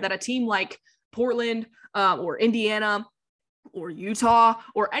the player that a team like Portland or Indiana or Utah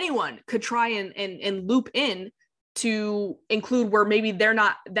or anyone could try and loop in to include, where maybe they're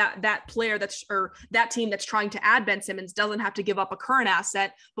not that player or that team that's trying to add Ben Simmons doesn't have to give up a current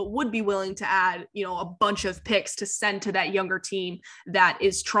asset, but would be willing to add, a bunch of picks to send to that younger team that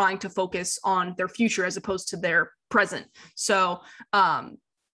is trying to focus on their future as opposed to their present. So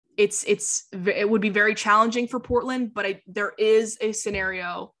it would be very challenging for Portland, but there is a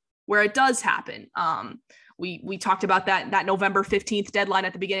scenario where it does happen. We talked about that November 15th deadline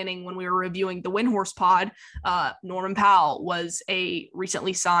at the beginning when we were reviewing the Windhorse pod. Norman Powell was a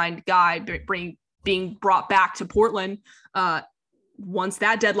recently signed guy being brought back to Portland. once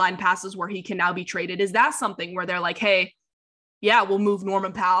that deadline passes where he can now be traded, is that something where they're like, hey, yeah, we'll move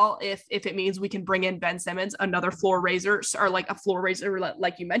Norman Powell if it means we can bring in Ben Simmons, another floor raiser, or like a floor raiser,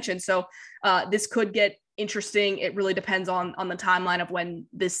 like you mentioned. So this could get interesting. It really depends on the timeline of when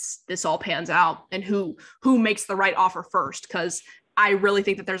this all pans out and who makes the right offer first. Because I really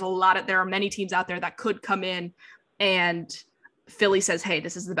think that there are many teams out there that could come in and Philly says, hey,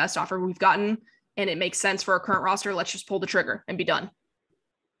 this is the best offer we've gotten and it makes sense for our current roster. Let's just pull the trigger and be done.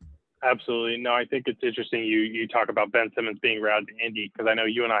 Absolutely. No, I think it's interesting you talk about Ben Simmons being routed to Indy, because I know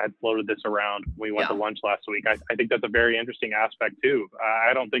you and I had floated this around when we went to lunch last week. I think that's a very interesting aspect too.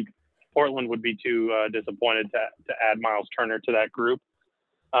 I don't think Portland would be too disappointed to add Miles Turner to that group.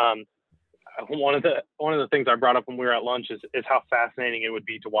 One of the things I brought up when we were at lunch is how fascinating it would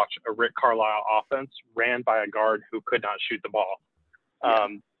be to watch a Rick Carlisle offense ran by a guard who could not shoot the ball.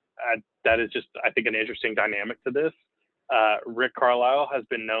 That is just, I think, an interesting dynamic to this. Rick Carlisle has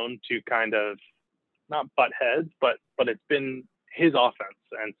been known to kind of not butt heads, but it's been his offense.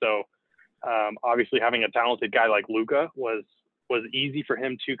 And so obviously having a talented guy like Luka was easy for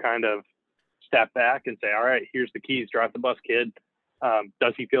him to kind of step back and say, all right, here's the keys, drive the bus, kid.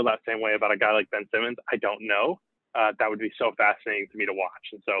 Does he feel that same way about a guy like Ben Simmons? I don't know. That would be so fascinating to me to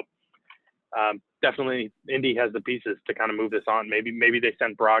watch. And so definitely Indy has the pieces to kind of move this on. Maybe they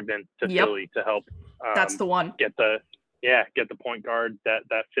send Brogdon to Philly to help. That's the one. Get the point guard that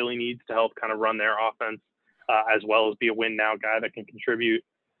Philly needs to help kind of run their offense, as well as be a win now guy that can contribute.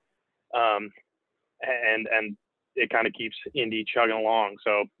 And it kind of keeps Indy chugging along.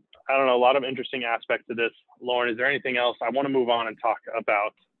 So I don't know, a lot of interesting aspects to this. Lauren, is there anything else? I want to move on and talk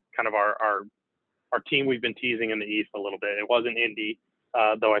about kind of our team we've been teasing in the East a little bit. It wasn't Indy,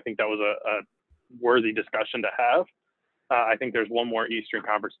 though I think that was a worthy discussion to have. I think there's one more Eastern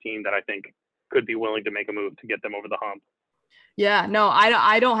Conference team that I think could be willing to make a move to get them over the hump. Yeah, no,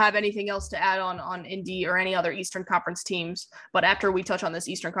 I don't have anything else to add on Indy or any other Eastern Conference teams. But after we touch on this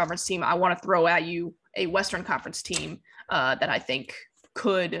Eastern Conference team, I want to throw at you a Western Conference team that I think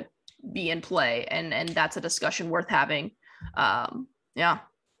could be in play, and that's a discussion worth having. Yeah.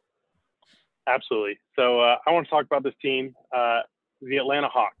 Absolutely. So I want to talk about this team, the Atlanta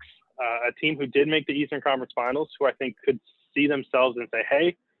Hawks, a team who did make the Eastern Conference Finals, who I think could see themselves and say,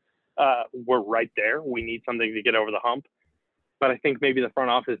 hey, we're right there. We need something to get over the hump. But I think maybe the front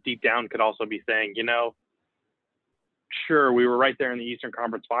office deep down could also be saying, sure, we were right there in the Eastern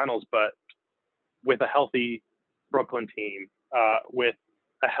Conference Finals, but with a healthy Brooklyn team, with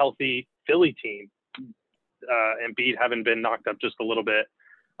a healthy Philly team, Embiid having been knocked up just a little bit.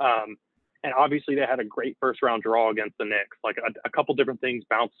 And obviously they had a great first round draw against the Knicks, like a couple different things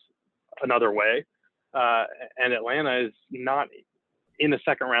bounce another way. And Atlanta is not in the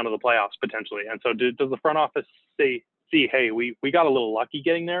second round of the playoffs potentially. And so does the front office see, hey, we got a little lucky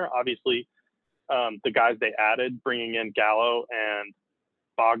getting there. Obviously the guys they added, bringing in Gallo and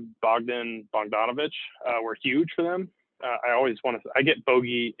Bogdanovich were huge for them. I get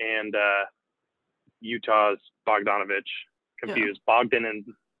Bogey and Utah's Bogdanovich confused. Yeah. Bogdan and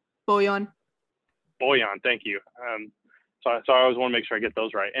Bojan, thank you. So I always want to make sure I get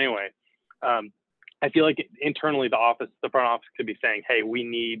those right. Anyway, I feel like internally the front office could be saying, hey, we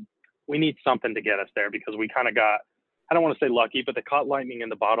need something to get us there, because we kind of got, I don't want to say lucky, but they caught lightning in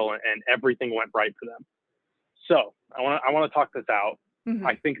the bottle and everything went right for them. So I want to talk this out. Mm-hmm.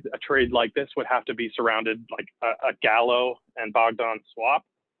 I think a trade like this would have to be surrounded like a Gallo and Bogdan swap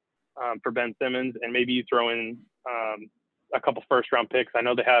for Ben Simmons, and maybe you throw in a couple first round picks. I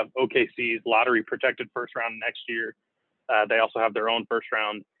know they have OKC's lottery protected first round next year. They also have their own first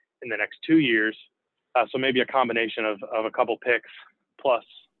round in the next 2 years. So maybe a combination of a couple picks plus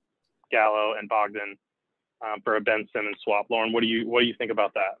Gallo and Bogdan for a Ben Simmons swap. Lauren, what do you think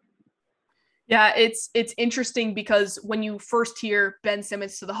about that? Yeah, it's interesting because when you first hear Ben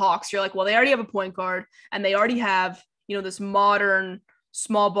Simmons to the Hawks, you're like, well, they already have a point guard and they already have, this modern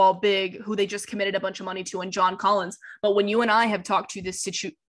small ball big who they just committed a bunch of money to, and John Collins. But when you and I have talked through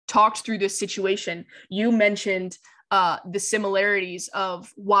this situation, you mentioned the similarities of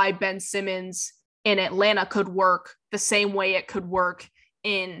why Ben Simmons in Atlanta could work the same way it could work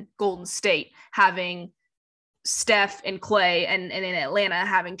in Golden State, having Steph and Clay, and in Atlanta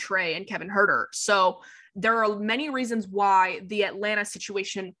having Trey and Kevin Huerter. So there are many reasons why the Atlanta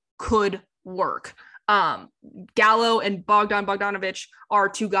situation could work. Gallo and Bogdanovich are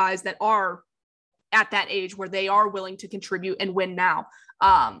two guys that are at that age where they are willing to contribute and win now.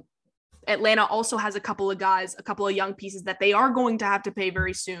 Atlanta also has a couple of young pieces that they are going to have to pay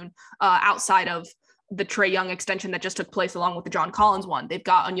very soon, outside of the Trae Young extension that just took place along with the John Collins one. They've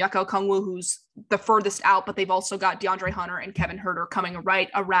got Onyeka Okongwu, who's the furthest out, but they've also got DeAndre Hunter and Kevin Huerter coming right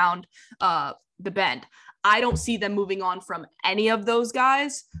around the bend. I don't see them moving on from any of those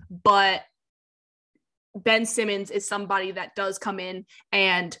guys, but Ben Simmons is somebody that does come in,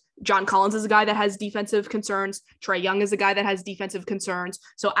 and John Collins is a guy that has defensive concerns. Trae Young is a guy that has defensive concerns.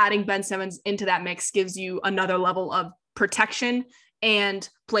 So adding Ben Simmons into that mix gives you another level of protection and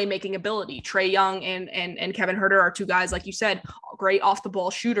playmaking ability. Trae Young and Kevin Huerter are two guys, like you said, great off the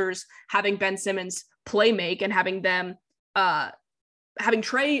ball shooters. Having Ben Simmons play make and having them, having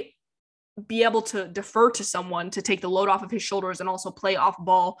Trae be able to defer to someone to take the load off of his shoulders and also play off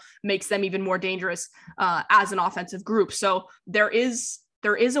ball makes them even more dangerous as an offensive group. So there is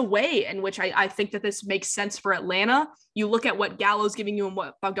a way in which I think that this makes sense for Atlanta. You look at what Gallo's giving you and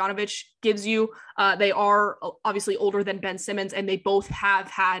what Bogdanović gives you. They are obviously older than Ben Simmons, and they both have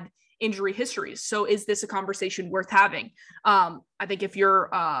had injury histories. So is this a conversation worth having? I think if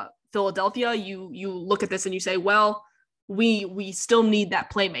you're Philadelphia, you look at this and you say, well, we still need that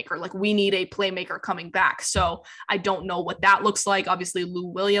playmaker. Like, we need a playmaker coming back. So I don't know what that looks like. Obviously Lou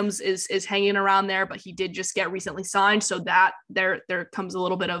Williams is hanging around there, but he did just get recently signed. So that there comes a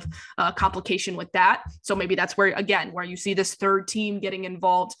little bit of complication with that. So maybe that's where you see this third team getting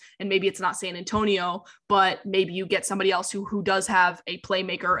involved, and maybe it's not San Antonio, but maybe you get somebody else who does have a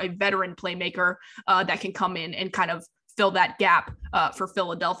playmaker, a veteran playmaker that can come in and kind of fill that gap for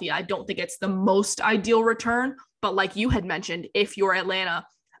Philadelphia. I don't think it's the most ideal return, but like you had mentioned, if you're Atlanta,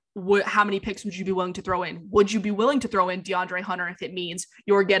 how many picks would you be willing to throw in? Would you be willing to throw in DeAndre Hunter if it means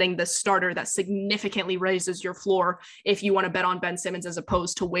you're getting the starter that significantly raises your floor if you want to bet on Ben Simmons, as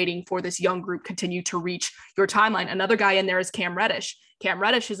opposed to waiting for this young group continue to reach your timeline? Another guy in there is Cam Reddish. Cam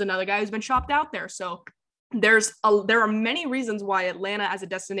Reddish is another guy who's been shopped out there. So there are many reasons why Atlanta as a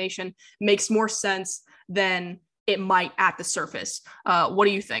destination makes more sense than it might at the surface. What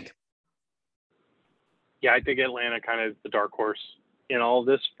do you think? Yeah, I think Atlanta kind of is the dark horse in all of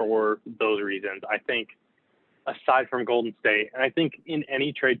this for those reasons. I think aside from Golden State, and I think in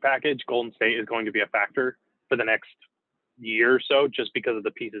any trade package, Golden State is going to be a factor for the next year or so, just because of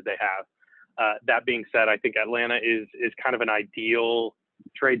the pieces they have. That being said, I think Atlanta is kind of an ideal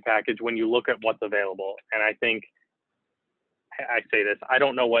trade package when you look at what's available. And I think, I say this, I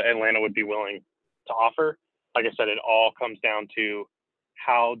don't know what Atlanta would be willing to offer. Like I said, it all comes down to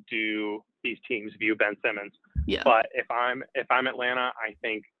how do these teams view Ben Simmons. Yeah. But if I'm Atlanta, I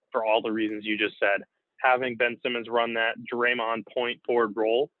think for all the reasons you just said, having Ben Simmons run that Draymond point forward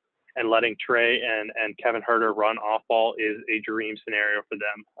role and letting Trae and Kevin Huerter run off ball is a dream scenario for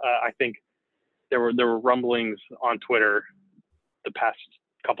them. I think there were rumblings on Twitter the past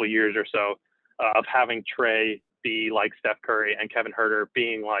couple of years or so of having Trae be like Steph Curry and Kevin Huerter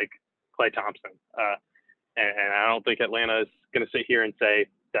being like Klay Thompson. And I don't think Atlanta is going to sit here and say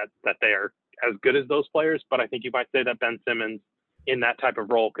that they are as good as those players, but I think you might say that Ben Simmons in that type of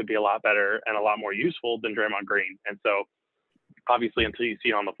role could be a lot better and a lot more useful than Draymond Green. And so obviously until you see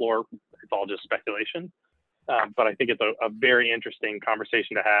it on the floor, it's all just speculation. But I think it's a very interesting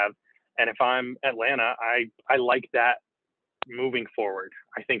conversation to have. And if I'm Atlanta, I like that moving forward.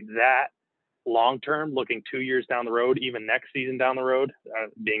 I think that long-term, looking 2 years down the road, even next season down the road,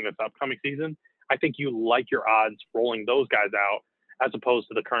 being this upcoming season, I think you like your odds rolling those guys out as opposed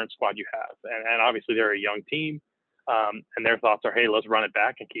to the current squad you have. And obviously they're a young team, and their thoughts are, hey, let's run it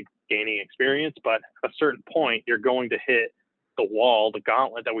back and keep gaining experience. But at a certain point, you're going to hit the wall, the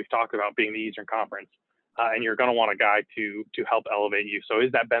gauntlet that we've talked about being the Eastern Conference, and you're going to want a guy to help elevate you. So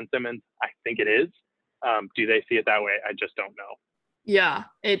is that Ben Simmons? I think it is. Do they see it that way? I just don't know. Yeah,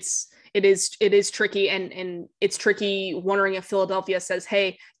 it is tricky, and it's tricky wondering if Philadelphia says,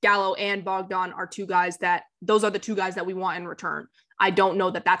 hey, Gallo and Bogdan are those are the two guys that we want in return. I don't know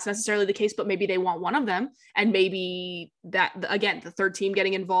that that's necessarily the case, but maybe they want one of them, and maybe again, the third team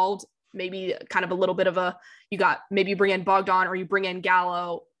getting involved, maybe kind of a little bit of maybe you bring in Bogdan or you bring in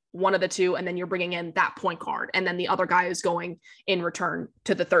Gallo, one of the two, and then you're bringing in that point guard, and then the other guy is going in return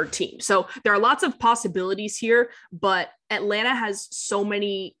to the third team. So there are lots of possibilities here, but Atlanta has so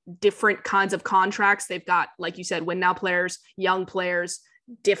many different kinds of contracts. They've got, like you said, win now players, young players,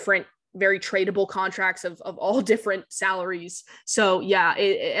 different, very tradable contracts of all different salaries. So yeah,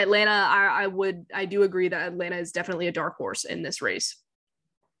 Atlanta, I do agree that Atlanta is definitely a dark horse in this race.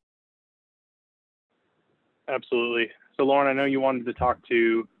 Absolutely. So Lauren, I know you wanted to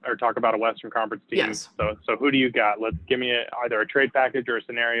talk about a Western Conference team. Yes. So who do you got? Let's give me either a trade package or a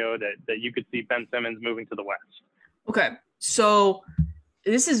scenario that you could see Ben Simmons moving to the West. Okay. So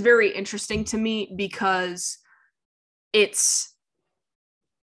this is very interesting to me because it's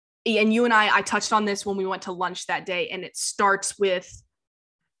and you and I touched on this when we went to lunch that day, and it starts with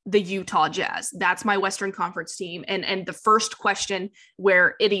the Utah Jazz. That's my Western Conference team. And the first question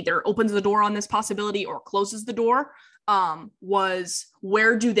where it either opens the door on this possibility or closes the door was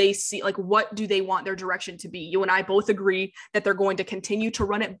where do they see, like, what do they want their direction to be? You and I both agree that they're going to continue to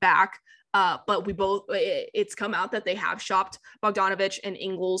run it back. But it's come out that they have shopped Bogdanovich and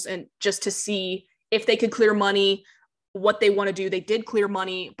Ingles, and just to see if they could clear money, what they want to do. They did clear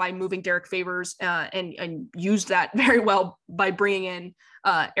money by moving Derek Favors and used that very well by bringing in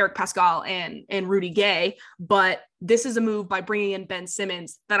Eric Pascal and Rudy Gay. But this is a move by bringing in Ben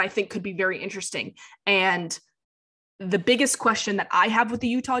Simmons that I think could be very interesting. And the biggest question that I have with the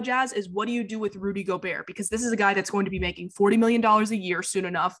Utah Jazz is, what do you do with Rudy Gobert? Because this is a guy that's going to be making $40 million a year soon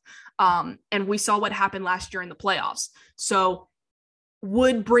enough. And we saw what happened last year in the playoffs. So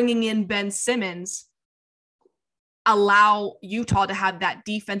would bringing in Ben Simmons allow Utah to have that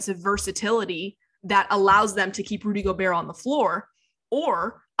defensive versatility that allows them to keep Rudy Gobert on the floor?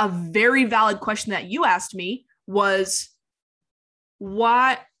 Or a very valid question that you asked me was,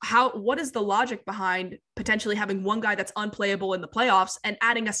 what is the logic behind potentially having one guy that's unplayable in the playoffs and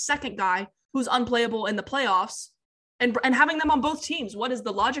adding a second guy who's unplayable in the playoffs and having them on both teams? What is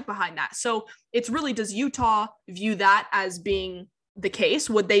the logic behind that? So it's really, does Utah view that as being the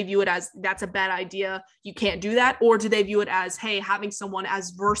case? Would they view it as that's a bad idea, you can't do that? Or do they view it as, hey, having someone as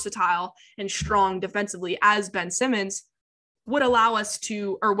versatile and strong defensively as Ben Simmons would allow us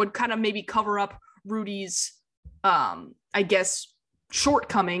to, or would kind of maybe cover up Rudy's, I guess,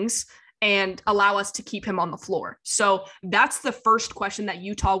 shortcomings and allow us to keep him on the floor? So that's the first question that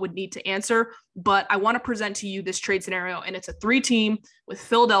Utah would need to answer. But I want to present to you this trade scenario, and it's a 3-team with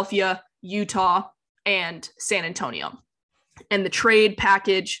Philadelphia, Utah, and San Antonio. And the trade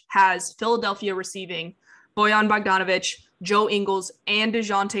package has Philadelphia receiving Bojan Bogdanovic, Joe Ingles, and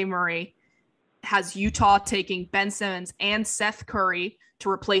DeJounte Murray. Has Utah taking Ben Simmons and Seth Curry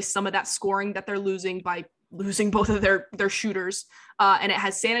to replace some of that scoring that they're losing by losing both of their shooters. And it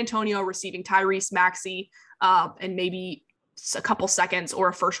has San Antonio receiving Tyrese Maxey and maybe a couple seconds or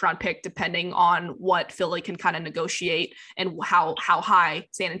a first-round pick, depending on what Philly can kind of negotiate and how high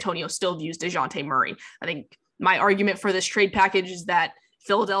San Antonio still views DeJounte Murray. I think my argument for this trade package is that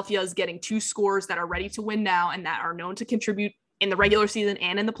Philadelphia is getting 2 scorers that are ready to win now and that are known to contribute in the regular season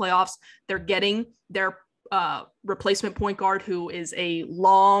and in the playoffs. They're getting their replacement point guard, who is a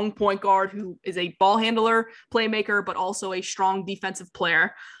long point guard, who is a ball handler, playmaker, but also a strong defensive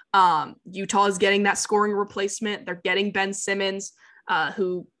player. Utah is getting that scoring replacement. They're getting Ben Simmons,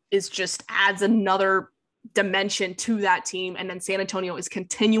 who is just adds another dimension to that team. And then San Antonio is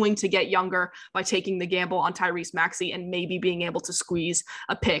continuing to get younger by taking the gamble on Tyrese Maxey and maybe being able to squeeze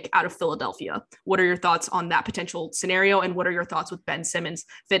a pick out of Philadelphia. What are your thoughts on that potential scenario? And what are your thoughts with Ben Simmons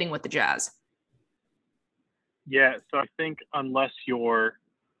fitting with the Jazz? Yeah, so I think unless you're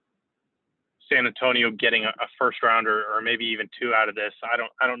San Antonio getting a first rounder or maybe even 2 out of this,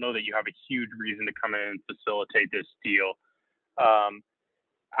 I don't know that you have a huge reason to come in and facilitate this deal.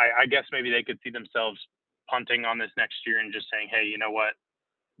 I guess maybe they could see themselves punting on this next year and just saying, hey, you know what,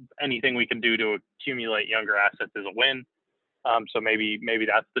 anything we can do to accumulate younger assets is a win. So maybe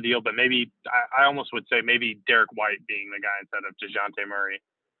that's the deal, but maybe I almost would say maybe Derek White being the guy instead of DeJounte Murray.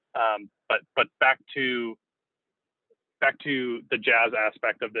 But back to the Jazz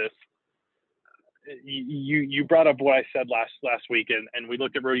aspect of this. You brought up what I said last week, and we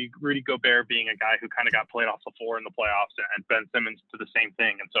looked at Rudy Gobert being a guy who kind of got played off the floor in the playoffs, and Ben Simmons to the same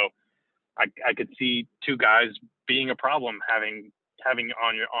thing. And so I could see 2 guys being a problem having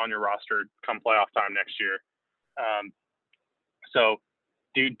on your roster come playoff time next year. So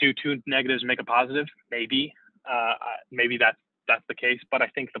do 2 negatives make a positive? Maybe that's the case. But I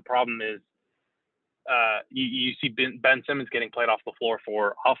think the problem is you see Ben Simmons getting played off the floor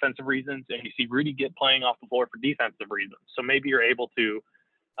for offensive reasons, and you see Rudy playing off the floor for defensive reasons. So maybe you're able to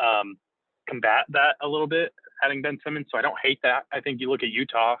combat that a little bit, adding Ben Simmons. So I don't hate that. I think you look at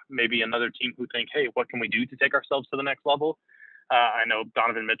Utah, maybe another team who think, hey, what can we do to take ourselves to the next level? I know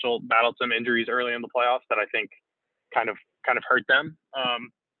Donovan Mitchell battled some injuries early in the playoffs that I think kind of hurt them.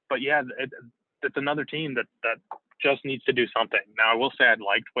 But yeah, it's another team that just needs to do something. Now, I will say I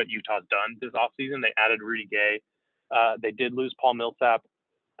liked what Utah's done this offseason. They added Rudy Gay. They did lose Paul Millsap,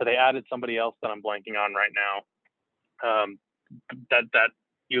 but they added somebody else that I'm blanking on right now. That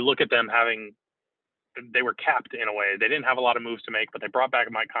you look at them they were capped in a way. They didn't have a lot of moves to make, but they brought back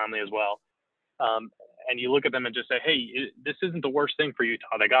Mike Conley as well. And you look at them and just say, hey, this isn't the worst thing for Utah.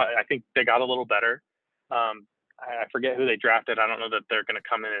 I think they got a little better. I forget who they drafted. I don't know that they're going to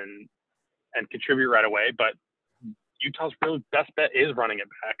come in and contribute right away, but Utah's really best bet is running it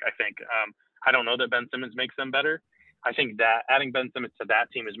back, I think. I don't know that Ben Simmons makes them better. I think that adding Ben Simmons to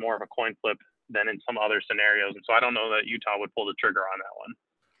that team is more of a coin flip than in some other scenarios. And so I don't know that Utah would pull the trigger on that one.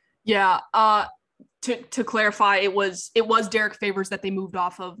 Yeah. To clarify, it was Derek Favors that they moved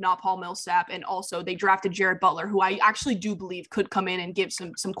off of, not Paul Millsap, and also they drafted Jared Butler, who I actually do believe could come in and give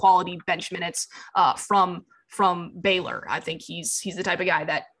some quality bench minutes from Baylor. I think he's the type of guy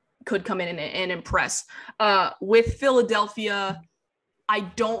that could come in and impress. With Philadelphia, I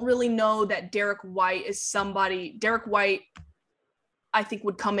don't really know that Derek White is somebody. Derek White, I think,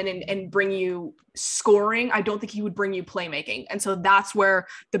 would come in and bring you scoring. I don't think he would bring you playmaking. And so that's where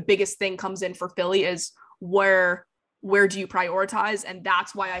the biggest thing comes in for Philly is where do you prioritize? And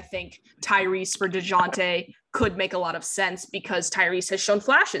that's why I think Tyrese for DeJounte could make a lot of sense, because Tyrese has shown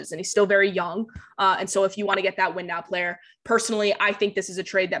flashes and he's still very young. And so if you want to get that win now player, personally, I think this is a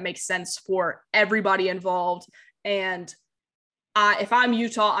trade that makes sense for everybody involved. And if I'm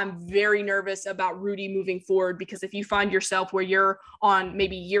Utah, I'm very nervous about Rudy moving forward, because if you find yourself where you're on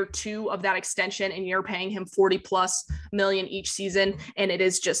maybe year 2 of that extension and you're paying him $40+ million each season, and it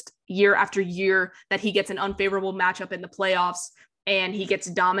is just year after year that he gets an unfavorable matchup in the playoffs and he gets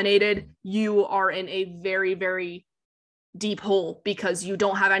dominated, you are in a very, very deep hole because you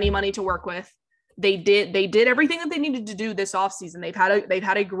don't have any money to work with. They did everything that they needed to do this offseason. They've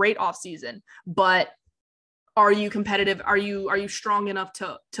had a great offseason, but are you competitive? Are you strong enough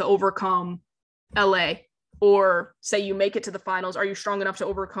to overcome LA? Or say you make it to the finals, are you strong enough to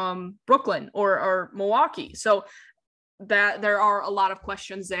overcome Brooklyn or Milwaukee? So that there are a lot of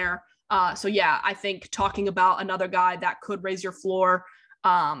questions there. So yeah, I think talking about another guy that could raise your floor,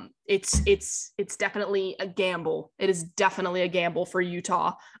 it's definitely a gamble. It is definitely a gamble for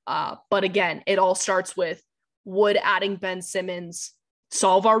Utah. But again, it all starts with, would adding Ben Simmons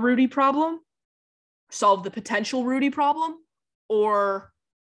solve our Rudy problem? Solve the potential Rudy problem, or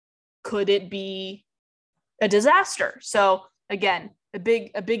could it be a disaster? So again, a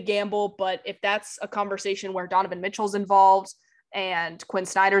big gamble, but if that's a conversation where Donovan Mitchell's involved and Quinn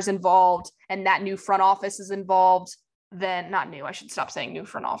Snyder's involved and that new front office is involved, then not new, I should stop saying new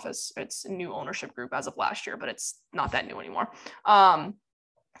front office. It's a new ownership group as of last year, but it's not that new anymore.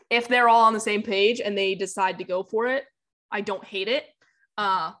 If they're all on the same page and they decide to go for it, I don't hate it.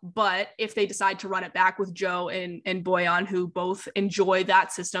 But if they decide to run it back with Joe and Boyan, who both enjoy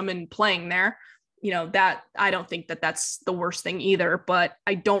that system and playing there, that I don't think that that's the worst thing either. But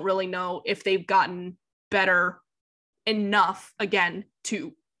I don't really know if they've gotten better enough again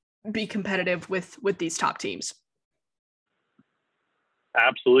to be competitive with these top teams.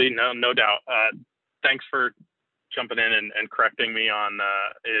 Absolutely, no doubt. Thanks for jumping in and correcting me on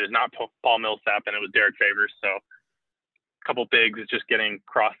it is not Paul Millsap and it was Derek Favors. So couple bigs is just getting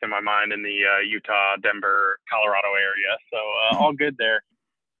crossed in my mind in the Utah, Denver, Colorado area. So all good there.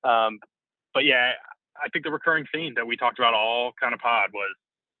 But yeah, I think the recurring theme that we talked about all kind of pod was,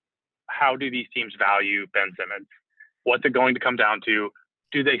 how do these teams value Ben Simmons? What's it going to come down to?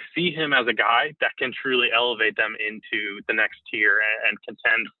 Do they see him as a guy that can truly elevate them into the next tier and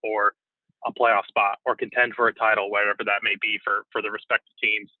contend for a playoff spot or contend for a title, whatever that may be for the respective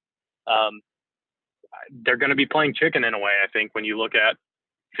teams? They're going to be playing chicken in a way, I think, when you look at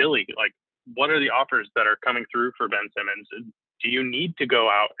Philly. Like, what are the offers that are coming through for Ben Simmons? Do you need to go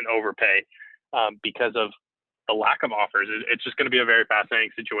out and overpay because of the lack of offers? It's just going to be a very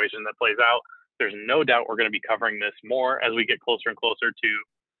fascinating situation that plays out. There's no doubt we're going to be covering this more as we get closer and closer to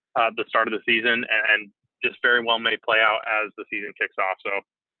the start of the season, and just very well may play out as the season kicks off. So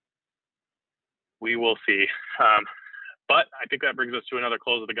we will see. But I think that brings us to another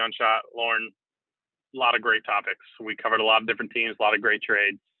close of the gunshot. Lauren, a lot of great topics. We covered a lot of different teams, a lot of great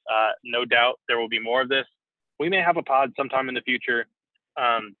trades. No doubt there will be more of this. We may have a pod sometime in the future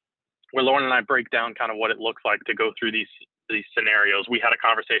where Lauren and I break down kind of what it looks like to go through these scenarios. We had a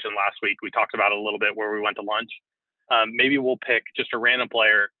conversation last week. We talked about it a little bit where we went to lunch. Maybe we'll pick just a random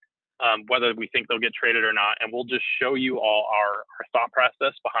player, whether we think they'll get traded or not, and we'll just show you all our thought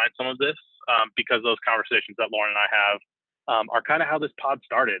process behind some of this, because those conversations that Lauren and I have are kind of how this pod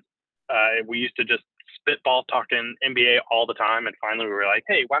started. We used to just spitball talking NBA all the time, and finally we were like,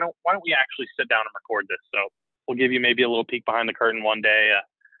 hey, why don't we actually sit down and record this? So we'll give you maybe a little peek behind the curtain one day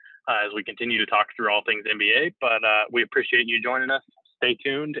as we continue to talk through all things NBA. But we appreciate you joining us. Stay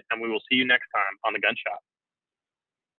tuned, and we will see you next time on the Gunshot.